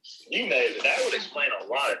 You know, that would explain a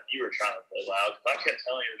lot if you were trying to play loud, because I kept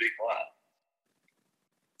telling you to be quiet.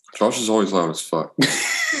 Josh is always loud as fuck.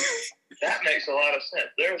 That makes a lot of sense.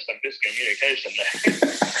 There was some miscommunication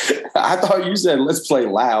there. I thought you said, let's play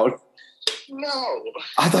loud. No.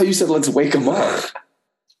 I thought you said, let's wake them up.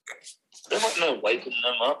 There wasn't no waking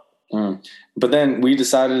them up. But then we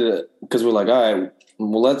decided, because we're like, all right,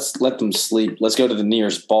 well, let's let them sleep. Let's go to the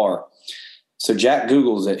nearest bar. So Jack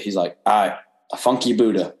Googles it. He's like, all right, a Funky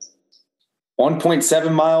Buddha.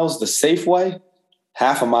 1.7 miles the safe way,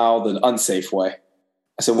 half a mile the unsafe way.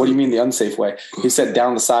 I said, what do you mean the unsafe way? He said,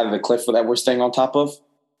 down the side of the cliff that we're staying on top of.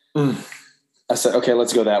 I said, okay,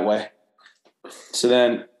 let's go that way. So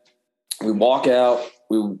then we walk out.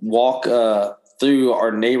 We walk through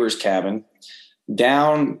our neighbor's cabin,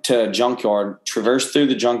 down to a junkyard, traverse through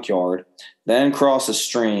the junkyard, then cross a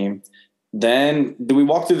stream. Then we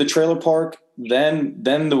walk through the trailer park, then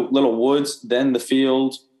the little woods, then the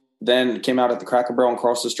field, then came out at the Cracker Barrel and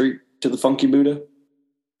crossed the street to the Funky Buddha.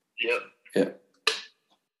 Yep. Yeah.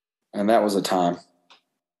 And that was a time.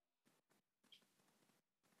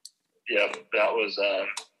 Yep, that was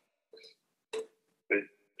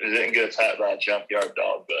we didn't get attacked by a junkyard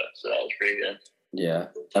dog, but so that was pretty good. Yeah.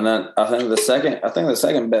 And then I think the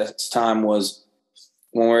second best time was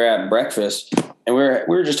when we were at breakfast and we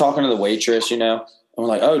were just talking to the waitress, you know, and we're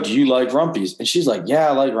like, "Oh, do you like Rumpies?" And she's like, "Yeah,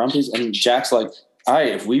 I like Rumpies." And Jack's like, "All right,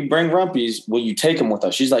 if we bring Rumpies, will you take them with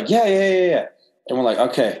us?" She's like, yeah. And we're like,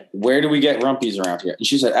 "Okay, where do we get Rumpies around here?" And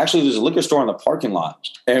she said, "Actually, there's a liquor store in the parking lot."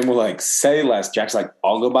 And we're like, "Say less." Jack's like,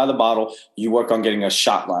 "I'll go buy the bottle. You work on getting us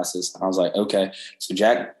shot glasses." And I was like, "Okay." So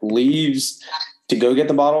Jack leaves to go get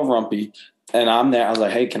the bottle of Rumpy. And I'm there. I was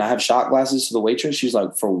like, "Hey, can I have shot glasses to the waitress?" She's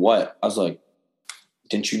like, "For what?" I was like,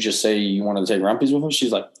 "Didn't you just say you wanted to take Rumpies with us?"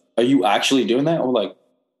 She's like, "Are you actually doing that?" We're like,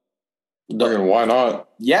 why not?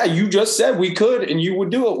 "Yeah, you just said we could and you would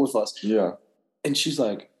do it with us." Yeah. And she's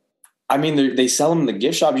like, "I mean, they sell them in the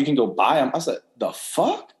gift shop. You can go buy them." I said, "The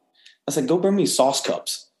fuck?" I said, "Go bring me sauce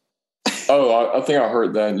cups." Oh, I think I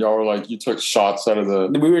heard that. Y'all were like, you took shots out of the.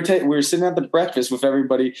 We were sitting at the breakfast with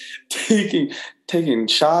everybody taking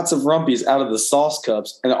shots of rumpies out of the sauce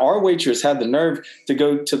cups, and our waitress had the nerve to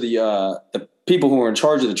go to the people who were in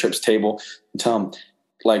charge of the trips table and tell them,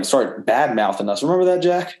 like, start bad mouthing us. Remember that,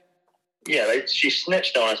 Jack? Yeah, she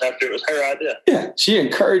snitched on us after it was her idea. Yeah, she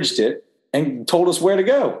encouraged it and told us where to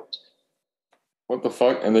go. What the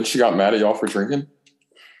fuck? And then she got mad at y'all for drinking?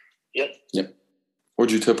 Yep.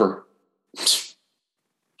 What'd you tip her?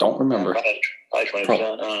 Don't remember. Probably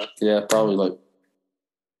 20%. Yeah, probably like,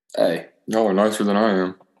 hey. Y'all are nicer than I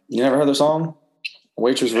am. You never heard the song?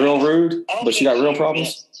 Waitress real rude, but she got real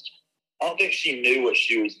problems? I don't think she knew what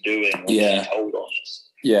she was doing when she told us.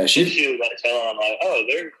 Yeah, she was like telling them, like, oh,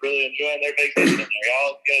 they're really enjoying their vacation. Are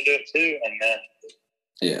y'all going to do it too? And then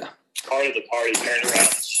part of the party turned around.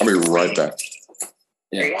 I'll be right back.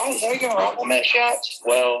 Yeah. Are y'all going to compliment shots?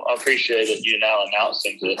 Well, I appreciate it. You now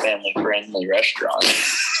announcing to the family-friendly restaurant.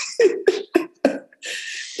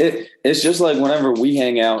 It's just like whenever we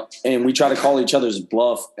hang out and we try to call each other's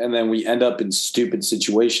bluff and then we end up in stupid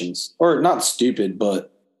situations. Or not stupid,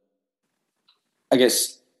 but I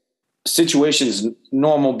guess situations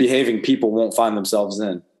normal behaving people won't find themselves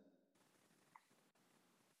in.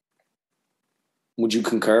 Would you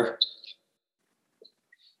concur?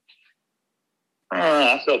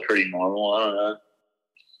 I feel pretty normal. I don't know.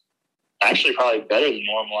 Actually, probably better than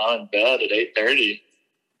normal. I'm in bed at 8:30.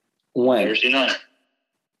 When? Thursday night.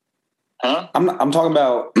 Huh? I'm talking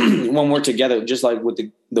about when we're together, just like with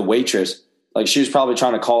the waitress. Like, she was probably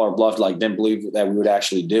trying to call our bluff, like, didn't believe that we would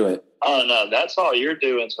actually do it. Oh, no. That's all you're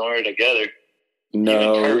doing when we're together.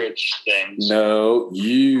 No. You encourage things. No,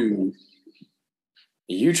 you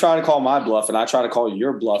try to call my bluff and I try to call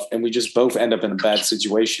your bluff, and we just both end up in a bad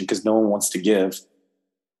situation because no one wants to give.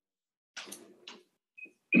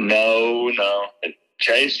 No.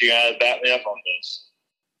 Chase, you got to back me up on this.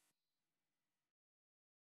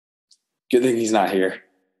 Good thing he's not here.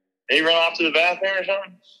 Did he run off to the bathroom or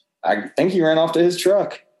something? I think he ran off to his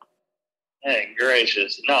truck. Hey,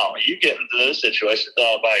 gracious. No, you get into this situation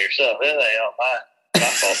all by yourself. It ain't my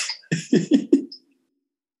fault.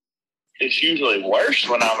 It's usually worse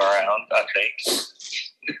when I'm around, I think.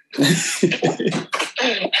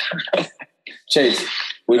 Chase,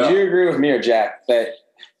 would you agree with me or Jack that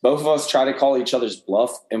both of us try to call each other's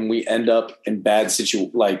bluff and we end up in bad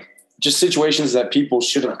situations that people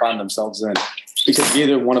shouldn't find themselves in because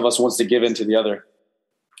neither one of us wants to give in to the other?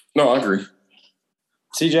 No, I agree.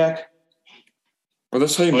 See, Jack? Well,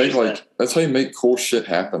 that's how you make cool shit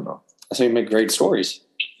happen, though. That's how you make great stories.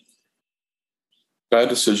 Bad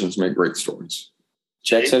decisions make great stories.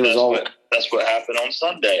 Jack said it was that's what happened on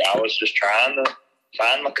Sunday. I was just trying to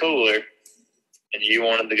find my cooler, and you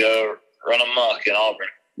wanted to go run amok in Auburn.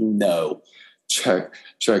 No. Jack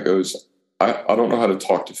goes, I don't know how to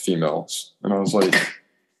talk to females. And I was like,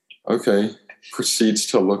 okay. Proceeds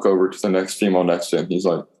to look over to the next female next to him. He's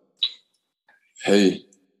like, hey,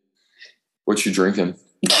 what you drinking?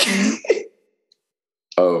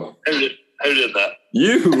 Oh. Who did that?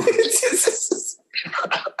 You.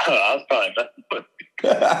 I was probably messing with.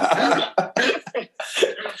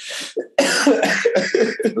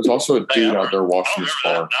 There's also a dude out there washing his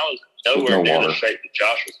car. I was nowhere near the shape that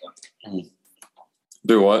Josh was in.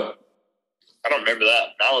 Do what? I don't remember that.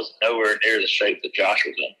 I was nowhere near the shape that Josh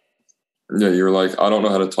was in. Yeah, you were like, I don't know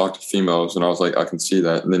how to talk to females. And I was like, I can see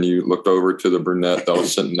that. And then you looked over to the brunette that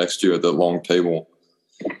was sitting next to you at the long table.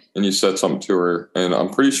 And you said something to her. And I'm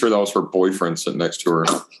pretty sure that was her boyfriend sitting next to her.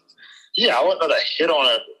 Yeah, I wouldn't know that hit on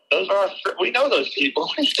her. We know those people.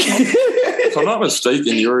 If I'm not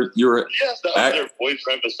mistaken, you're yes, that was their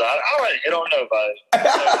boyfriend beside. I wouldn't hit on nobody.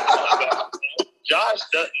 Josh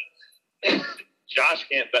doesn't. Josh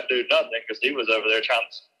can't do nothing because he was over there trying to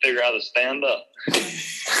figure out how to stand up.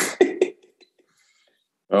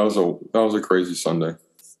 That was a crazy Sunday.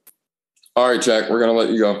 All right, Jack, we're gonna let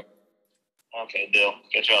you go. Okay, deal.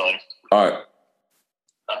 Catch y'all later. All right.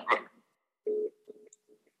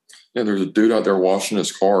 Yeah, there's a dude out there washing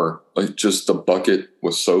his car, like just the bucket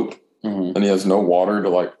with soap, and he has no water to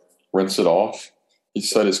like rinse it off. He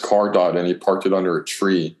said his car died and he parked it under a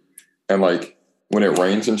tree, and like when it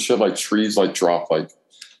rains and shit, like trees like drop like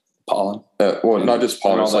pollen. Well, not just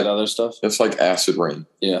pollen, it's like other stuff. It's like acid rain.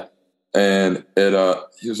 Yeah, and it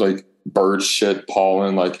he was like bird shit,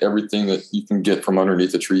 pollen, like everything that you can get from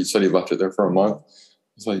underneath the tree. He said he left it there for a month.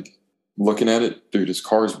 It's like looking at it, dude, his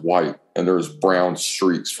car is white and there's brown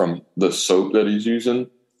streaks from the soap that he's using.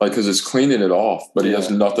 Like, because it's cleaning it off, but he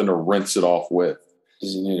has nothing to rinse it off with.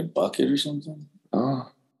 Does he need a bucket or something? I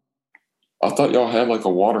thought y'all had like a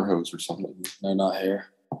water hose or something. No, not here,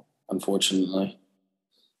 unfortunately.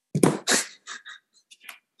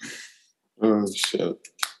 Oh, shit.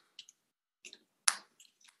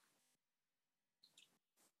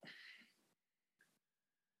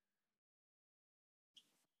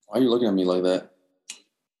 Why are you looking at me like that?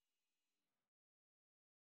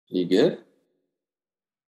 You good?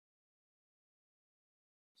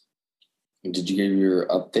 Did you give your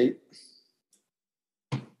update?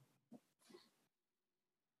 Because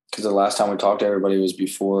the last time we talked to everybody was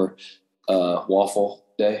before Waffle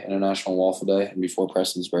Day, International Waffle Day, and before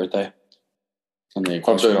Preston's birthday. And the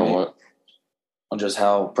equestrian update on meet. what? On just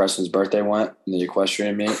how Preston's birthday went and the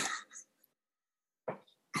equestrian meet.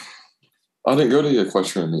 I didn't go to the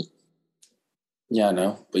equestrian meet. Yeah, I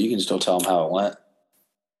know, but you can still tell them how it went.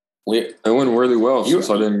 It went really well since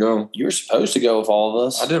I didn't go. You were supposed to go with all of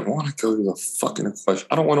us. I didn't want to go to the fucking equestrian.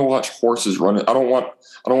 I don't want to watch horses running. I don't want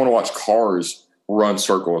to watch cars run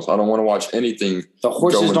circles. I don't want to watch anything. The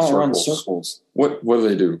horses don't run circles. What do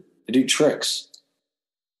they do? They do tricks.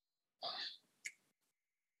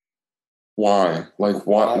 Why? Like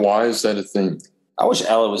why is that a thing? I wish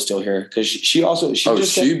Ella was still here because she'd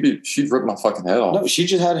rip my fucking head off. No, she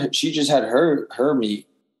just had her meet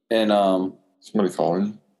and somebody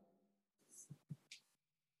calling.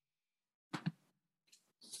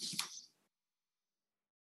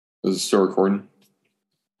 Is it still recording?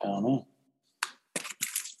 I don't know.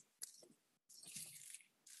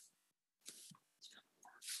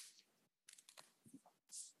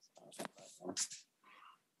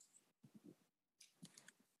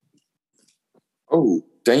 Oh,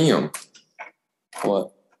 damn.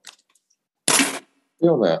 What?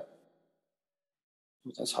 Feel that.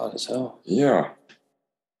 That's hot as hell. Yeah.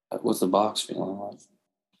 What's the box feeling like?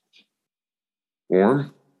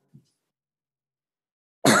 Warm?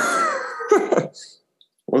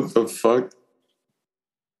 What the fuck?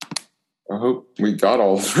 I hope we got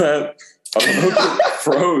all of that. I don't know if it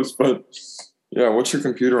froze, but yeah, what's your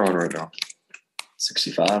computer on right now?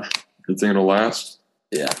 65. You think it'll last?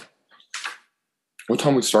 Yeah. What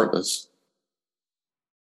time we start this?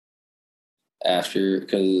 After,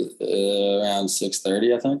 because around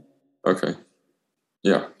 6:30, I think. Okay.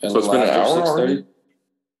 Yeah. So it's been an hour already?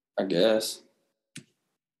 I guess.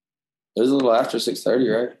 It was a little after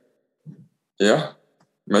 6:30, right? Yeah.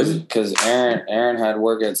 Maybe. Because Aaron had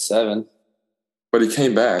work at 7. But he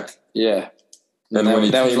came back. Yeah. And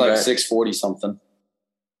that was like 6:40 something.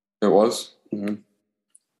 It was? Mm-hmm.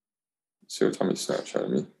 Let's see what time he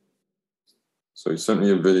Snapchatted me. So he sent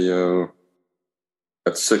me a video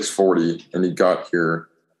at 6:40, and he got here.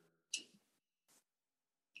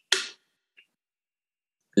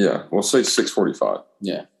 Yeah, we'll say 6:45.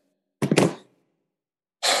 Yeah.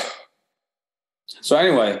 So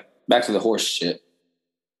anyway, back to the horse shit.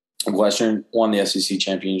 Western won the SEC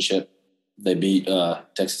championship. They beat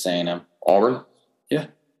Texas A&M. Auburn? Yeah.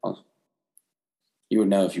 You would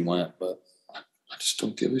know if you went, but I just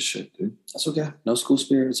don't give a shit, dude. That's okay. No school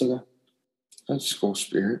spirit. It's okay. That's school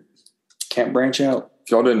spirit. Can't branch out.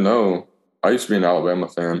 If y'all didn't know, I used to be an Alabama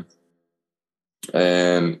fan.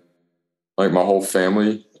 And like my whole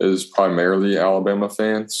family is primarily Alabama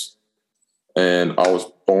fans. And I was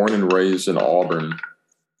born and raised in Auburn.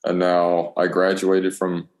 And now I graduated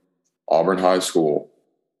from Auburn High School.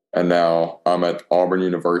 And now I'm at Auburn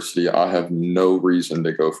University. I have no reason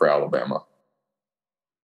to go for Alabama.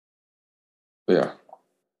 Yeah.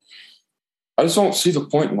 I just don't see the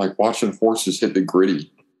point in like watching horses hit the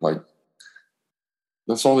gritty. Like,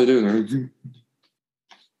 that's all they do.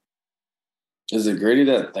 Is it gritty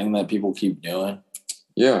that thing that people keep doing?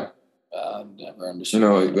 Yeah. I've never understood. You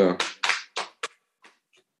know, like the.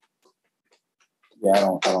 Yeah, I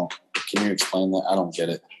don't. Can you explain that? I don't get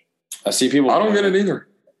it. I see people. I don't get it either.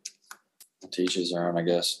 Teaches their own, I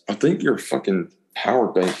guess. I think your fucking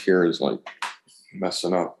power bank here is like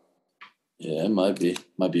messing up. Yeah, it might be.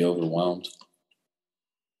 Might be overwhelmed.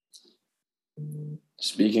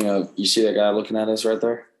 Speaking of, you see that guy looking at us right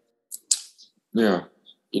there? Yeah.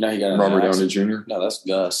 You know he got Robert Downey Jr.? No, that's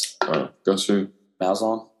Gus. Gus who?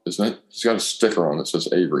 Malzahn? Isn't it? He's got a sticker on that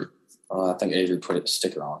says Avery. I think Avery put a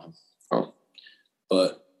sticker on him. Oh.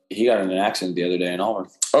 But he got in an accident the other day in Auburn.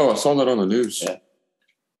 Oh, I saw that on the news. Yeah.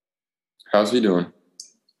 How's he doing?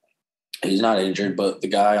 He's not injured, but the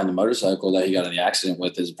guy on the motorcycle that he got in the accident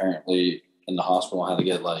with is apparently in the hospital and had to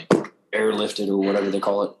get like airlifted or whatever they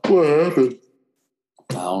call it. What happened?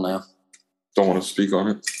 I don't know. Don't want to speak on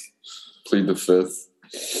it. Plead the fifth.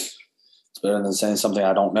 It's better than saying something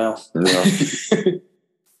I don't know. Yeah. I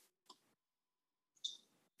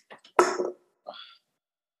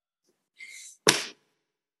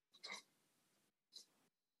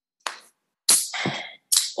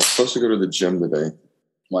was supposed to go to the gym today.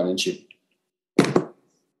 Why didn't you?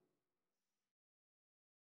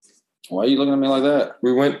 Why are you looking at me like that?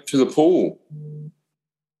 We went to the pool.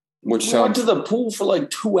 We went to the pool for like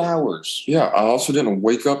 2 hours. Yeah, I also didn't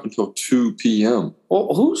wake up until 2 p.m.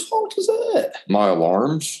 Well, whose fault is that? My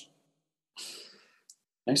alarms.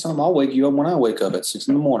 Next time I'll wake you up when I wake up at 6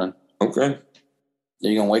 in the morning. Okay. Are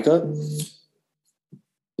you going to wake up?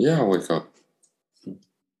 Yeah, I'll wake up.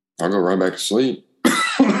 I'll go right back to sleep.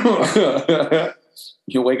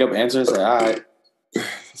 You wake up, answer, and say, all right.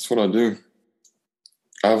 That's what I do.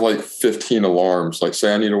 I have like 15 alarms. Like,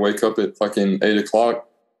 say I need to wake up at fucking 8 o'clock.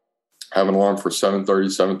 I have an alarm for 7:30,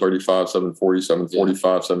 7:35, 7:40,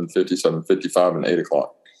 7:45, 7:50, 7:55, and 8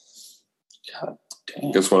 o'clock. God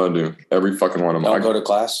damn. Guess what I do? Every fucking one of them. Don't go to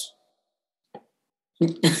class?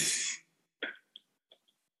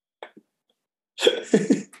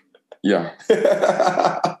 Yeah.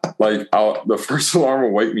 Like, the first alarm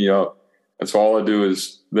will wake me up. And so all I do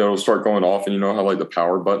is it'll start going off. And you know how, like, the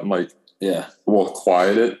power button, like, will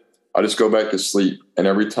quiet it? I just go back to sleep. And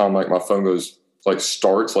every time, like, my phone goes, like,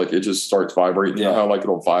 starts, like, it just starts vibrating. You know how, like,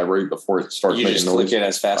 it'll vibrate before it starts making noise? You just click it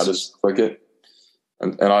as fast. I just click it.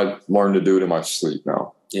 And I learned to do it in my sleep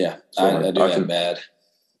now. Yeah, so I do that bad.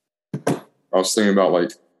 I was thinking about,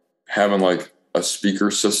 like, having, like, a speaker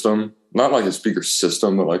system. Not like a speaker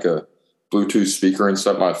system, but like a Bluetooth speaker and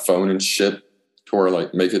set my phone and shit to where,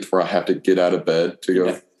 like, make it to where I have to get out of bed to go.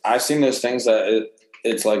 Yeah. I've seen those things that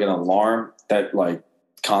it's like an alarm that, like,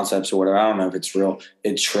 concepts or whatever. I don't know if it's real.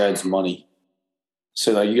 It shreds money.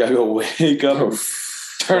 So, like, you got to go wake up and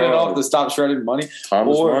turn it off to stop shredding money. Time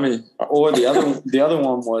is money. Or the other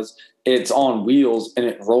one was it's on wheels and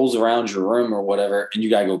it rolls around your room or whatever, and you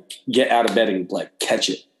got to go get out of bed and, like, catch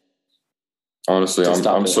it. Honestly,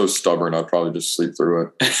 I'm so stubborn. I'd probably just sleep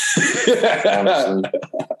through it. Honestly.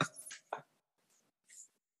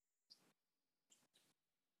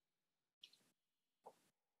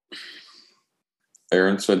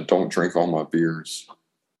 Aaron said, don't drink all my beers.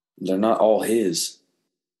 They're not all his.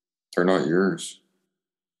 They're not yours.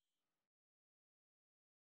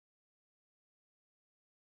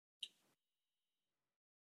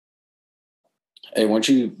 Hey, weren't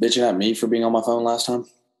you bitching at me for being on my phone last time?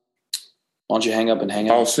 Why don't you hang up and hang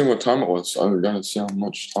out? I was seeing what time it was. I was going to see how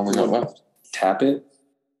much time we got left. Tap it?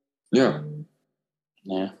 Yeah.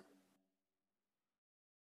 Yeah.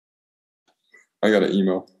 I got an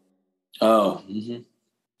email. Oh. Mm-hmm.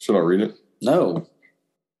 Should I read it? No.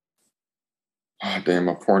 Ah, damn,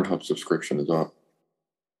 my Pornhub subscription is up.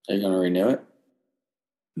 Are you going to renew it?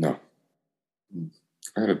 No.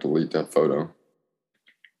 I got to delete that photo.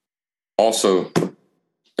 Also,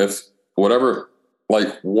 if whatever,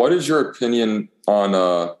 like, what is your opinion on,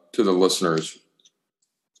 to the listeners,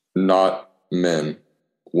 not men,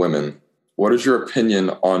 women, what is your opinion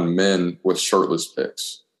on men with shirtless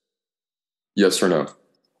pics? Yes or no?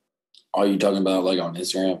 Are you talking about, like, on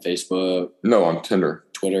Instagram, Facebook? No, on Tinder.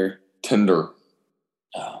 Twitter? Tinder.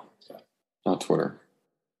 Oh, okay. Not Twitter.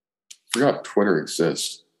 I forgot Twitter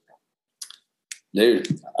exists.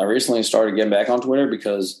 Dude, I recently started getting back on Twitter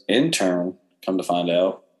because Intern, come to find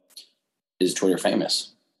out, is Twitter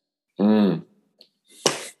famous. I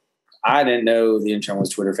didn't know the Intern was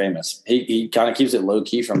Twitter famous. He kind of keeps it low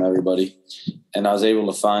key from everybody, and I was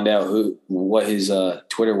able to find out what his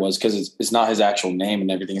Twitter was because it's not his actual name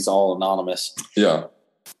and everything. It's all anonymous. Yeah,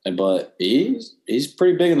 but he's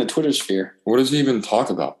pretty big in the Twitter sphere. What does he even talk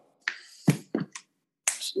about?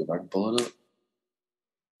 See if I can pull it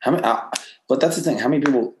up. But that's the thing. How many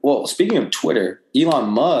people? Well, speaking of Twitter, Elon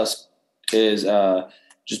Musk is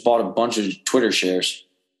just bought a bunch of Twitter shares.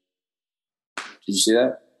 Did you see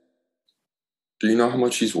that? Do you know how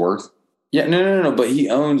much he's worth? Yeah, no. But he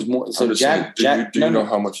owns more. So Jack, do you know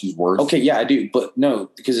how much he's worth? Okay, yeah, I do, but no,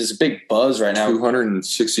 because it's a big buzz right now.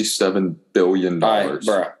 $267 billion. All right,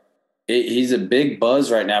 bro. He's a big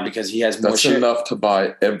buzz right now because he has more. That's enough to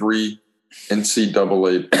buy every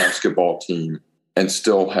NCAA basketball team and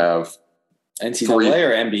still have NCAA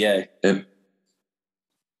or NBA?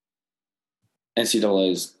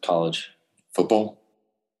 NCAA is college. Football?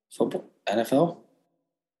 NFL?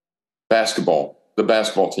 Basketball. The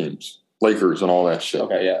basketball teams. Lakers and all that shit.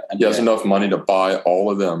 Okay, yeah. NBA. He has enough money to buy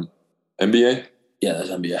all of them. NBA? Yeah, that's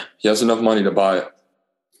NBA. He has enough money to buy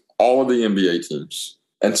all of the NBA teams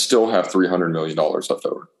and still have $300 million left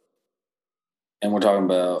over. And we're talking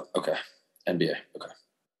about, okay, NBA. Okay.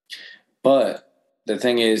 But the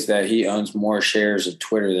thing is that he owns more shares of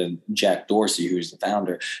Twitter than Jack Dorsey, who's the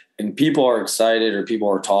founder. And people are excited, or people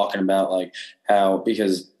are talking about, like, how,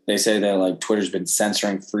 because they say that, like, Twitter's been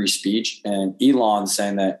censoring free speech, and Elon's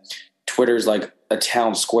saying that Twitter's like a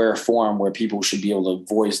town square forum where people should be able to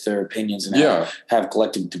voice their opinions and have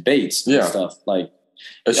collective debates and stuff. Like,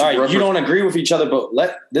 All right, you don't agree with each other,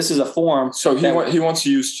 but this is a forum. So he wants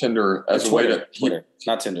to use Tinder as a way to Twitter,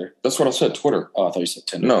 not Tinder. That's what I said. Twitter. Oh, I thought you said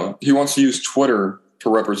Tinder. No, he wants to use Twitter to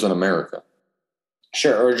represent America.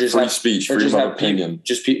 Sure, or just free speech, freedom of opinion.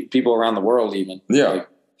 Just people around the world, even. Yeah.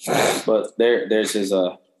 But there's his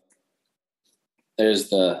there's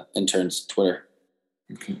the intern's Twitter.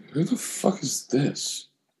 Okay, who the fuck is this?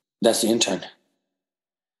 That's the intern.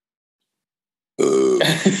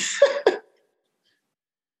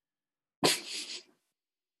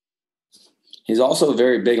 He's also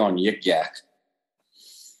very big on Yik Yak.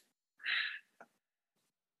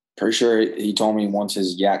 Pretty sure he told me once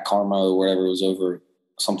his Yak Karma or whatever was over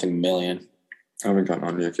something million. I haven't gotten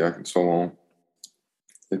on Yik Yak in so long.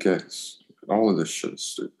 Yik Yak, all of this shit is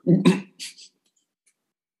stupid.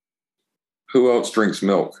 Who else drinks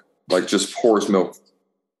milk? Like just pours milk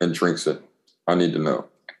and drinks it? I need to know.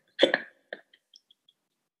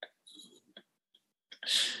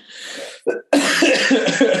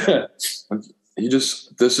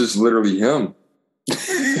 This is literally him.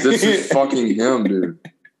 This is fucking him, dude.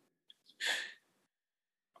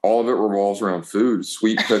 All of it revolves around food.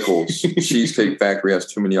 Sweet pickles. Cheesecake Factory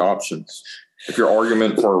has too many options. If your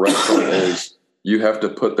argument for a restaurant is you have to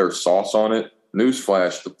put their sauce on it,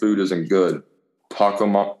 newsflash, the food isn't good. Taco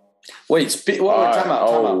Mama. Wait, time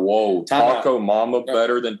out. Whoa. Taco Mama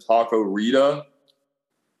better than Taco Rita?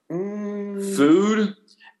 Food?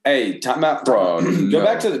 Hey, time out. Bro, go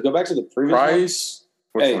back to the previous price.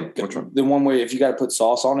 Which one? The one where if you got to put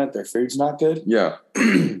sauce on it, their food's not good? Yeah.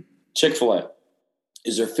 Chick-fil-A.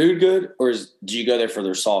 Is their food good, or do you go there for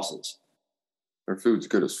their sauces? Their food's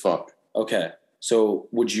good as fuck. Okay. So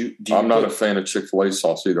I'm not a fan of Chick-fil-A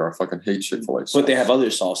sauce either. I fucking hate Chick-fil-A sauce. But they have other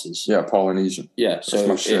sauces. Yeah, Polynesian. Yeah.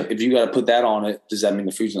 So if you got to put that on it, does that mean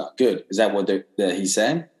the food's not good? Is that what that he's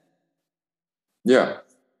saying? Yeah.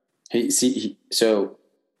 So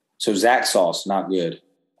Zach's sauce, not good.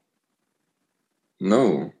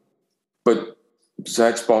 No. But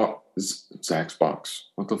Zach's box.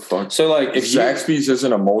 What the fuck? So like if Zaxby's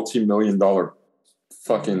isn't a multi-million-dollar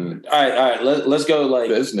fucking all right, let's go like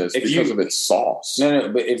business because of its sauce. No,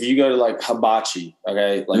 but if you go to like Hibachi,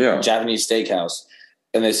 okay, like Japanese steakhouse,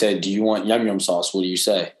 and they say, "Do you want yum yum sauce?" What do you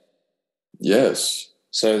say? Yes.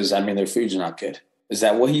 So does that mean their food's not good? Is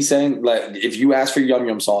that what he's saying? Like if you ask for yum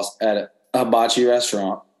yum sauce at a hibachi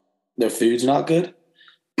restaurant, their food's not good?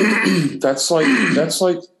 That's like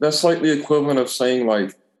the equivalent of saying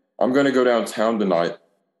like, I'm going to go downtown tonight,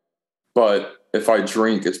 but if I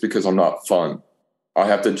drink, it's because I'm not fun. I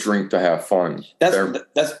have to drink to have fun. That's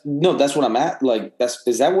what I'm at. Like,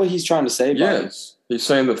 is that what he's trying to say? Yes. He's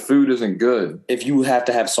saying the food isn't good. If you have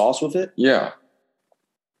to have sauce with it? Yeah.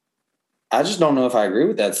 I just don't know if I agree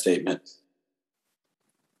with that statement.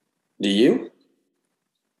 Do you?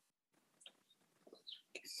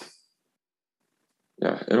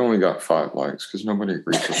 Yeah, it only got 5 likes because nobody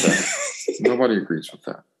agrees with that. Nobody agrees with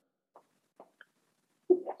that.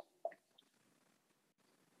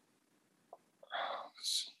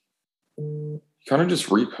 He kind of just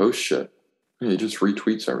reposts shit. He just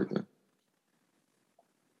retweets everything.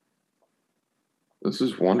 This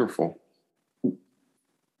is wonderful.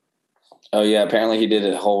 Oh yeah, apparently he did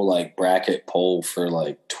a whole like bracket poll for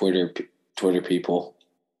like Twitter people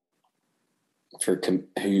for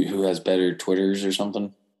who has better Twitters or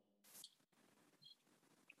something.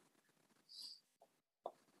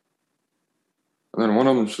 And then one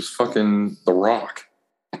of them's just fucking The Rock.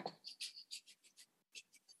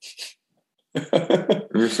 And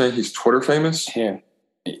you're saying he's Twitter famous? Yeah.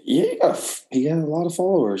 Yeah, he got a lot of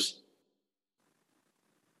followers.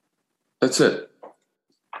 That's it.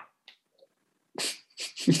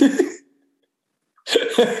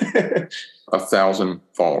 1,000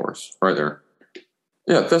 followers right there.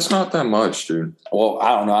 Yeah, that's not that much, dude. Well,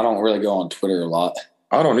 I don't know. I don't really go on Twitter a lot.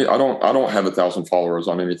 I don't have 1,000 followers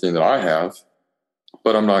on anything that I have.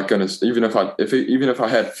 But I'm not gonna even if I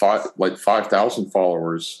had 5,000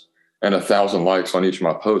 followers and 1,000 likes on each of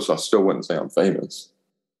my posts, I still wouldn't say I'm famous.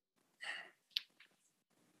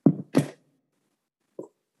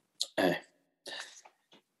 Hey.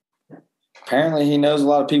 Apparently, he knows a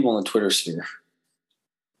lot of people in the Twitter sphere.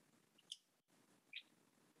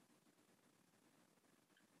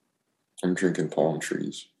 I'm drinking palm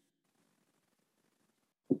trees.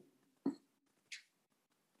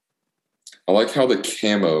 I like how the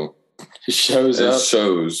camo shows up.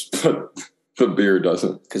 Shows, but the beer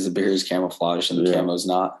doesn't. Because the beer is camouflaged and the camo's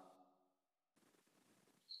not.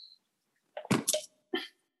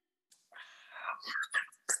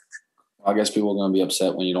 I guess people are going to be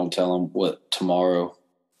upset when you don't tell them what tomorrow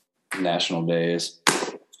National Day is,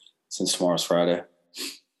 since tomorrow's Friday.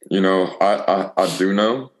 You know, I do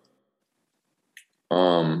know.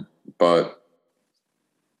 But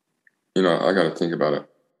you know, I got to think about it.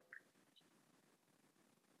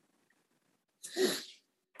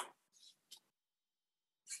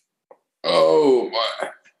 Oh my.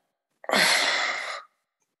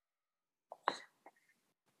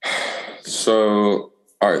 So,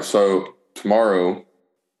 all right. So tomorrow,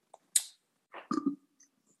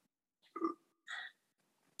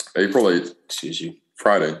 April 8th. Excuse you.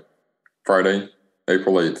 Friday,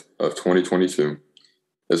 April 8th of 2022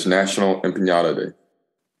 is National Empanada Day.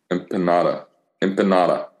 Empanada.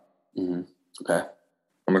 Mm-hmm. Okay.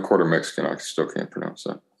 I'm a quarter Mexican. I still can't pronounce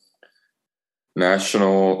that.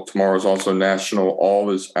 Tomorrow is also National All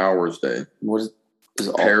Is Ours Day. What is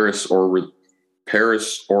all?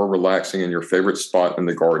 Paris or relaxing in your favorite spot in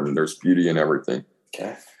the garden. There's beauty in everything.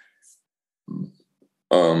 Okay.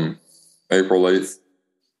 April 8th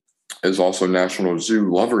is also National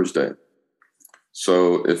Zoo Lovers Day.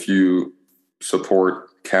 So if you support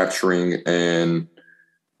capturing and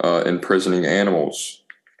imprisoning animals,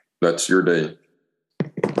 that's your day.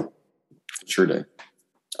 It's your day.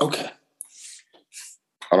 Okay.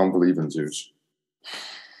 I don't believe in zoos.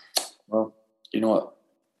 Well, you know what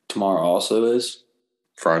tomorrow also is?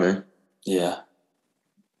 Friday? Yeah.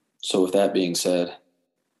 So with that being said,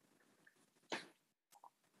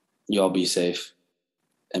 y'all be safe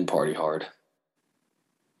and party hard.